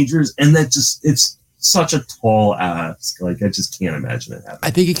in the majors, and it's such a tall ask. I just can't imagine it happening.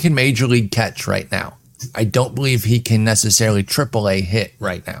 I think he can major league catch right now. I don't believe he can necessarily AAA hit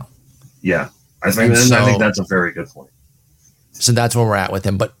right now. Yeah. I think that's a very good point. So that's where we're at with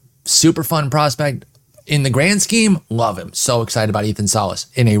him. But super fun prospect. In the grand scheme, love him. So excited about Ethan Salas.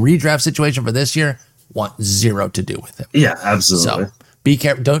 In a redraft situation for this year, want zero to do with him. Yeah, absolutely. So be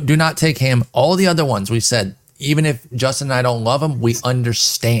careful. Do not take him. All the other ones we said, even if Justin and I don't love him, we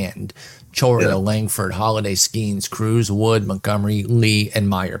understand Chourio, Langford, Holiday, Skeens, Cruz, Wood, Montgomery, Lee, and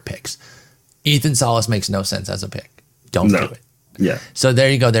Meyer picks. Ethan Salas makes no sense as a pick. Don't do it. Yeah. So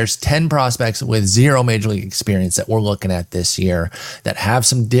there you go. There's 10 prospects with zero major league experience that we're looking at this year that have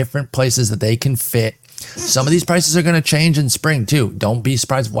some different places that they can fit. Some of these prices are going to change in spring too. Don't be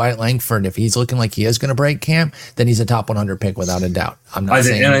surprised if Wyatt Langford, if he's looking like he is going to break camp, then he's a top 100 pick without a doubt. I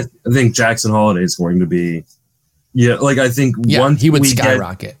think Jackson Holiday is going to be, I think he would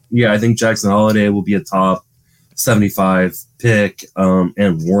skyrocket. I think Jackson Holiday will be a top 75 pick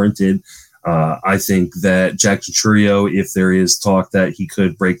and warranted. I think that Jackson Chourio, if there is talk that he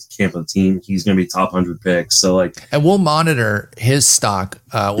could break the camp of the team, he's going to be top 100 picks. So and we'll monitor his stock.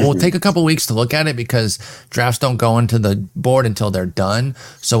 We'll take a couple weeks to look at it because drafts don't go into the board until they're done.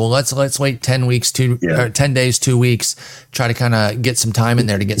 So let's wait 10 weeks, 10 days, 2 weeks, try to kind of get some time in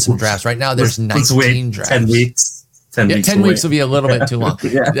there to get some drafts. Right now, there's 19 drafts. 10 weeks. 10 weeks will be a little bit too long.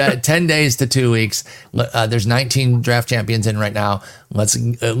 10 days to 2 weeks. There's 19 draft champions in right now. Let's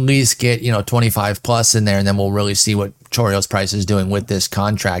at least get 25 plus in there, and then we'll really see what Chourio's price is doing with this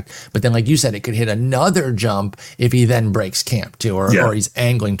contract. But then, like you said, it could hit another jump if he then breaks camp too, or he's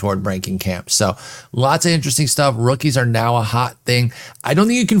angling toward breaking camp. So lots of interesting stuff. Rookies are now a hot thing. I don't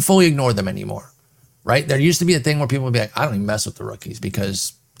think you can fully ignore them anymore, right? There used to be a thing where people would be like, I don't even mess with the rookies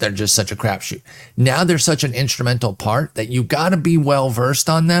because they're just such a crapshoot. Now they're such an instrumental part that you got to be well versed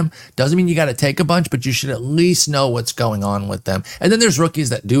on them. Doesn't mean you got to take a bunch, but you should at least know what's going on with them. And then there's rookies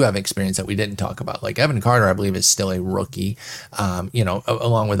that do have experience that we didn't talk about. Like Evan Carter, I believe, is still a rookie,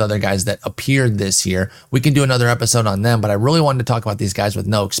 along with other guys that appeared this year. We can do another episode on them, but I really wanted to talk about these guys with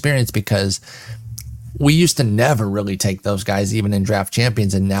no experience because we used to never really take those guys even in draft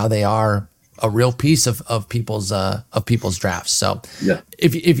champions, and now they are a real piece of people's drafts. So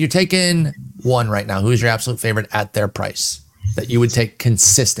if you're taking one right now, who's your absolute favorite at their price that you would take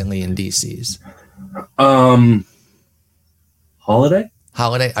consistently in DCs? Holiday.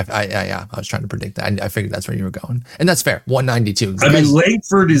 I was trying to predict that. I figured that's where you were going, and that's fair. 192. I mean,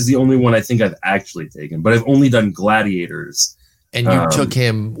 Langford is the only one I think I've actually taken, but I've only done Gladiators, and you took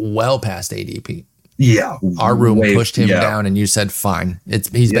him well past ADP. Yeah, our room pushed him down, and you said, "Fine,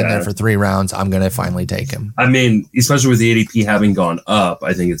 he's been there for 3 rounds. I'm going to finally take him." I mean, especially with the ADP having gone up,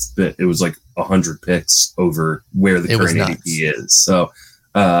 I think it was like 100 picks over where the current ADP is. So,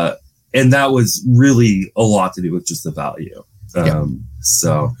 and that was really a lot to do with just the value.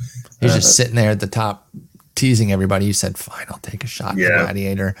 So he's just sitting there at the top, teasing everybody. You said, "Fine, I'll take a shot."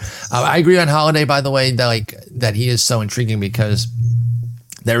 Gladiator. I agree on Holiday, by the way, that he is so intriguing because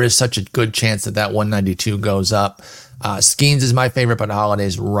there is such a good chance that 192 goes up. Skeens is my favorite, but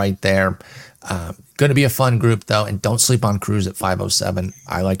Holiday's right there. Going to be a fun group, though, and don't sleep on Cruz at 507.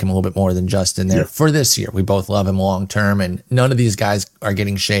 I like him a little bit more than Justin there for this year. We both love him long-term, and none of these guys are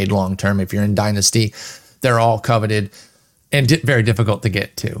getting shade long-term. If you're in Dynasty, they're all coveted and very difficult to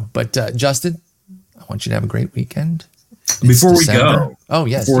get to. But Justin, I want you to have a great weekend. Before we go. Oh,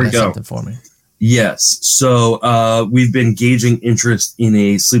 yes. Before we go. Something for me. Yes. So we've been gauging interest in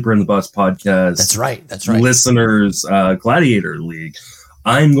a Sleeper in the Bus podcast. That's right. Listeners Gladiator League.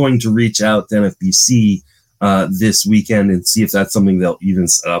 I'm going to reach out to NFBC this weekend and see if that's something they'll even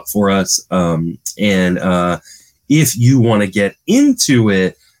set up for us. And if you want to get into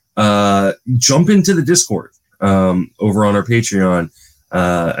it, jump into the Discord over on our Patreon.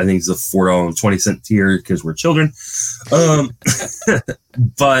 I think it's a $4.20 tier because we're children.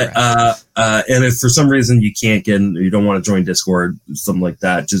 But and if for some reason you can't get in, you don't want to join Discord, something like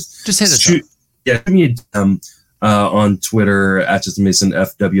that, just hit us up. Give me a DM on Twitter at Justin Mason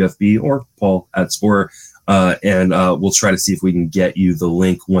FWFB or Paul at Score, and we'll try to see if we can get you the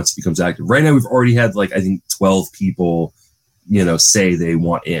link once it becomes active. Right now, we've already had I think 12 people, say they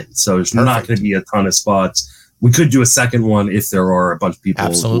want in, so there's not going to be a ton of spots. We could do a second one if there are a bunch of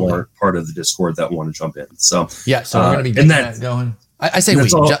people who are part of the Discord that want to jump in. So we're going to be getting that going. I say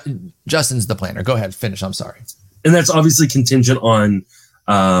Justin's the planner. Go ahead, finish. I'm sorry. And that's obviously contingent on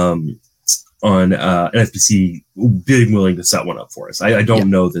NFBC being willing to set one up for us. I don't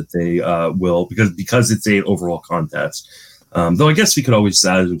know that they will because it's an overall contest. Though I guess we could always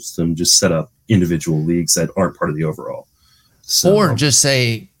ask them just set up individual leagues that aren't part of the overall. So, or just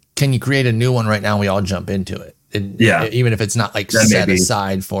say, can you create a new one right now? And we all jump into it. Even if it's not like set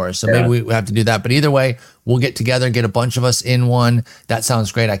aside for us. So maybe we have to do that. But either way, we'll get together, get a bunch of us in one. That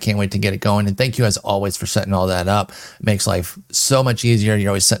sounds great. I can't wait to get it going. And thank you as always for setting all that up. It makes life so much easier. You're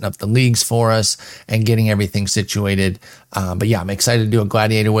always setting up the leagues for us and getting everything situated. But yeah, I'm excited to do a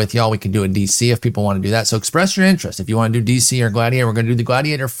Gladiator with y'all. We can do a DC if people want to do that. So express your interest. If you want to do DC or Gladiator, we're going to do the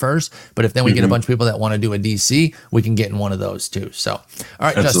Gladiator first. But if then we get a bunch of people that want to do a DC, we can get in one of those too. So, all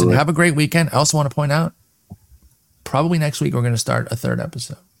right, Justin, have a great weekend. I also want to point out, probably next week, we're going to start a third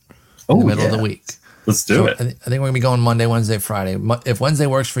episode in the middle of the week. Let's do it. I think we're going to be going Monday, Wednesday, Friday. If Wednesday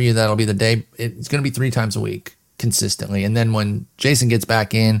works for you, that'll be the day. It's going to be 3 times a week consistently. And then when Jason gets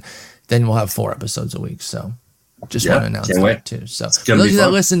back in, then we'll have 4 episodes a week. So just want to announce that too. So for those of you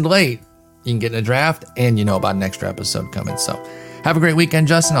that listened late, you can get in a draft and you know about an extra episode coming. So have a great weekend,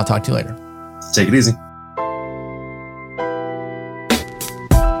 Justin. I'll talk to you later. Take it easy.